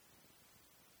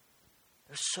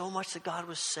 There's so much that God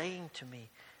was saying to me.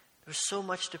 There's so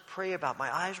much to pray about.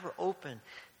 My eyes were open.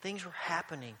 Things were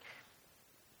happening.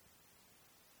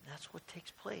 And that's what takes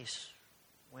place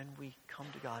when we come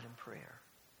to God in prayer.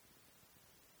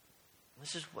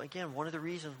 This is, again, one of the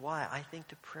reasons why I think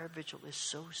the prayer vigil is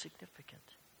so significant.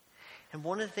 And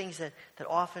one of the things that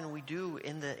often we do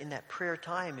in that prayer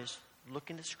time is look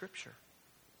into Scripture.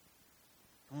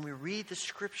 When we read the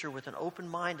Scripture with an open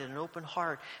mind and an open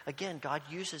heart, again, God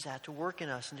uses that to work in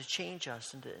us and to change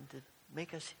us and to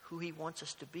make us who He wants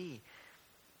us to be.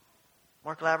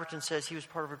 Mark Laverton says he was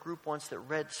part of a group once that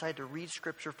decided to read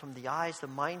Scripture from the eyes, the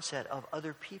mindset of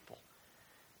other people.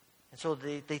 And so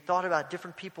they thought about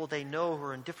different people they know who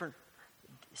are in different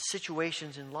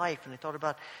situations in life. And they thought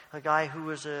about a guy who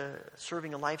was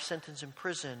serving a life sentence in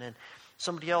prison, and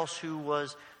somebody else who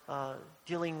was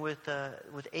dealing with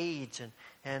AIDS,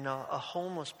 and a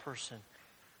homeless person,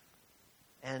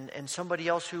 and somebody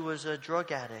else who was a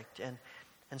drug addict, and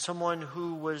someone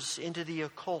who was into the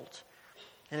occult.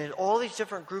 And in all these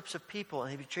different groups of people,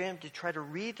 and they began to try to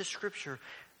read the Scripture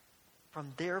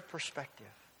from their perspective.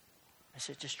 As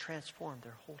it just transformed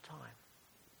their whole time.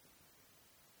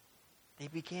 They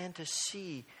began to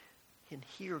see and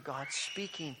hear God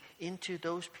speaking into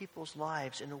those people's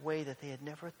lives in a way that they had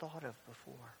never thought of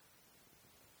before.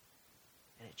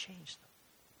 And it changed them.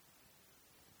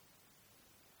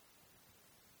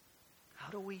 How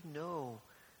do we know?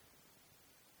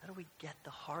 How do we get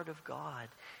the heart of God?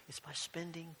 It's by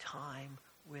spending time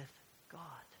with God.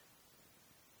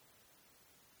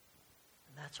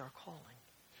 And that's our calling.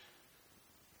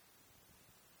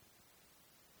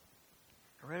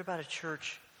 I read about a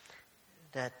church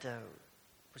that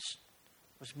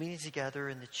was meeting together,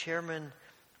 and the chairman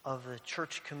of the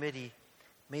church committee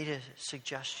made a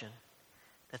suggestion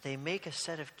that they make a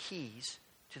set of keys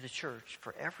to the church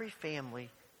for every family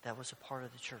that was a part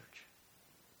of the church.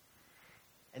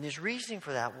 And his reasoning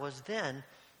for that was then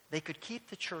they could keep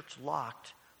the church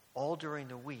locked all during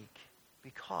the week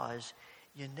because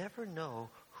you never know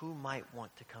who might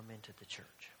want to come into the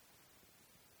church.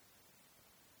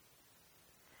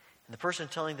 And the person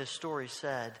telling this story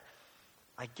said,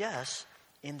 I guess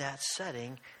in that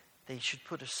setting, they should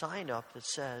put a sign up that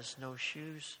says, no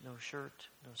shoes, no shirt,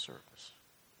 no service.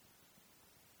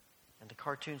 And the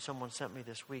cartoon someone sent me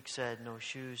this week said, no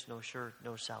shoes, no shirt,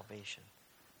 no salvation.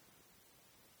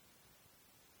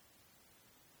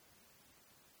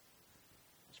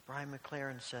 As Brian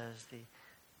McLaren says, the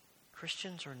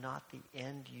Christians are not the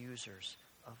end users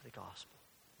of the gospel.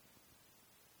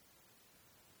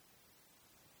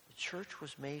 The church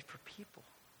was made for people.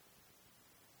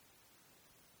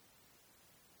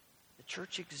 The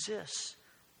church exists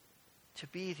to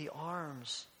be the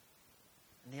arms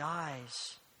and the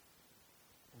eyes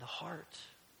and the heart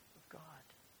of God.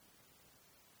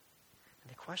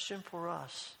 And the question for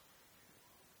us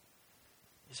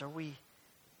is, are we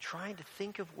trying to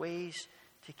think of ways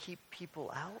to keep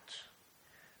people out,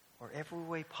 or every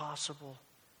way possible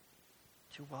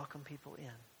to welcome people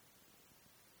in?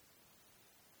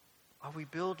 Are we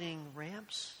building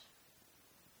ramps,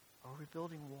 or are we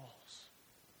building walls?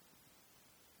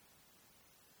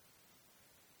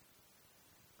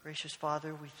 Gracious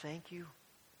Father, we thank you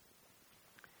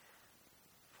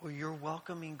for your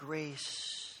welcoming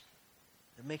grace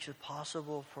that makes it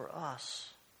possible for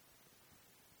us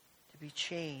to be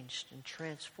changed and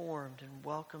transformed and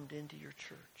welcomed into your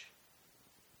church.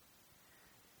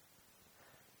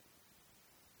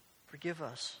 Forgive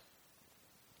us.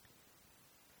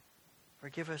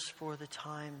 Forgive us for the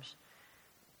times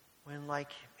when,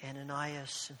 like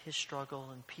Ananias and his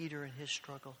struggle and Peter and his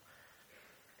struggle,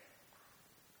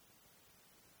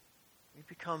 we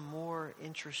become more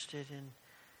interested in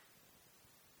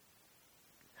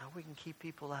how we can keep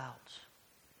people out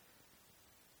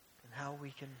and how we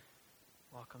can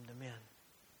welcome them in.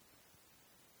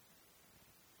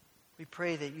 We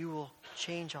pray that you will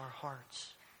change our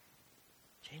hearts,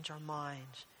 change our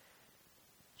minds,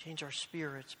 change our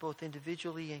spirits, both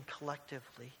individually and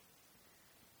collectively,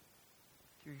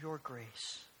 through your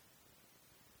grace.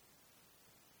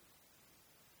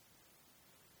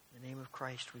 In the name of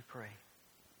Christ we pray.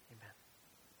 Amen.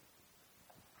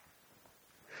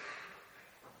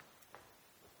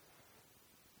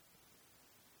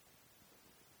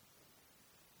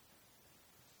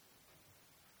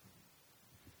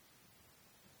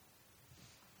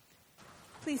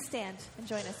 Please stand and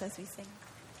join us as we sing.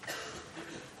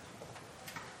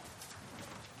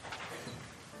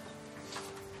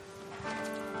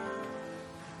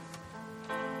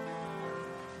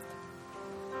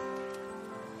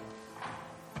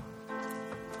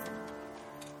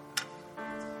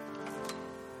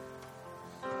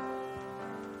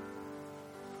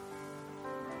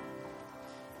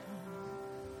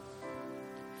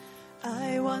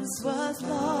 I once was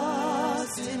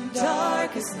lost in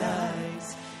darkest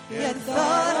nights, yet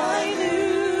thought I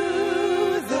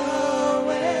knew the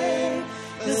way.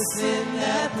 The sin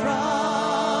that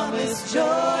promised joy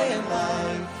and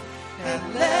life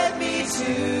had led me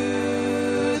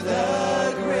to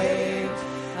the grave.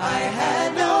 I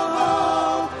had no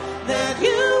hope that you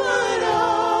would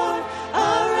own, a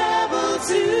rebel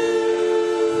to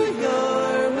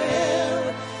your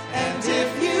will. And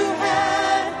if you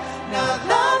had not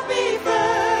loved me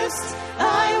first,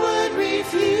 I would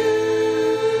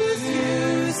refuse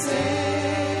you, sin.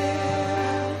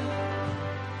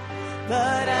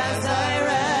 But as I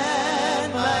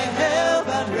ran my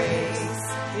hell-bound race,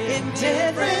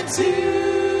 indifferent to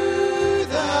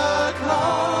the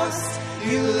cost,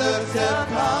 you looked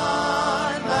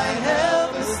upon my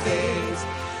helpless state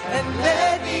and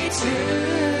led me to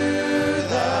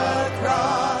the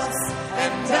cross.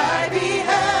 And I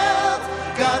beheld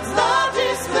God's love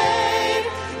displayed.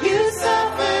 You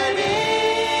suffered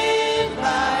in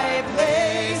my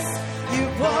place. You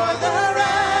bore the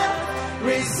wrath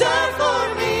reserved for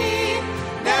me.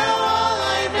 Now all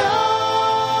I know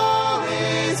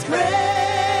is grace.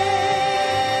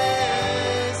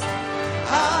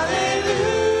 Hallelujah.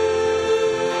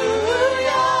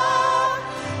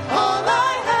 All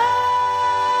I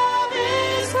have is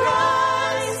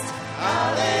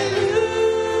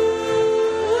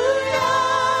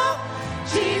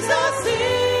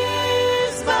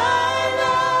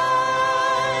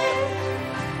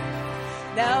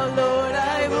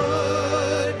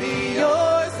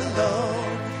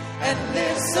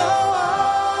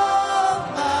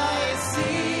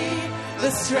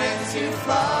strength to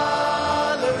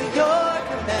follow your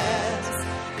commands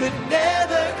could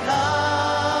never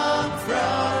come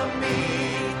from me.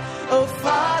 Oh,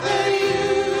 Father,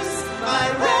 use my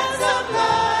ransom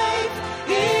life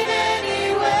in any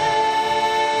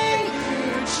way you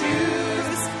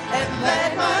choose, and let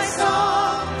my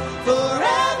song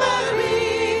forever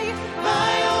be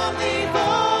my only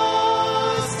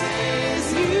boast is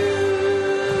you.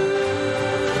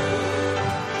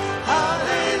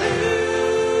 Hallelujah.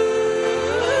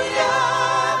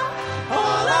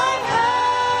 All I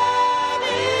have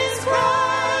is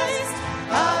Christ.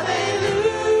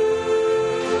 Hallelujah.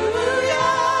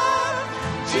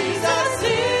 Jesus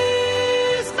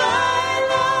is my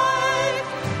life.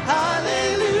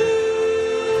 Hallelujah.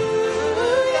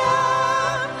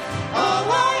 All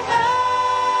I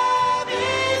have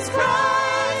is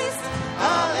Christ.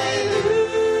 Hallelujah.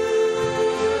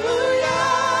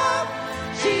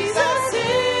 Jesus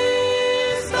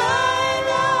is my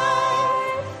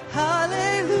life.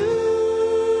 Hallelujah.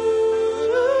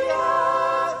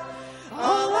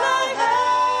 All I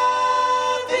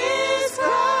have is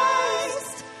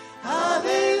Christ.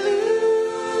 Hallelujah.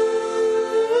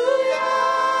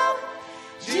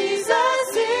 Jesus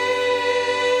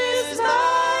is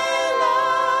my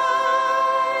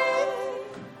life.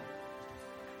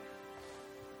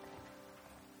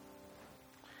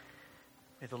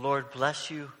 May the Lord bless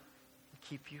you and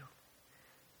keep you.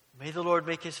 May the Lord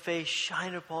make his face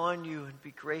shine upon you and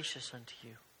be gracious unto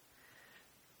you.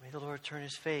 May the Lord turn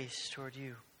his face toward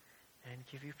you and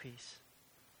give you peace.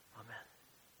 Amen.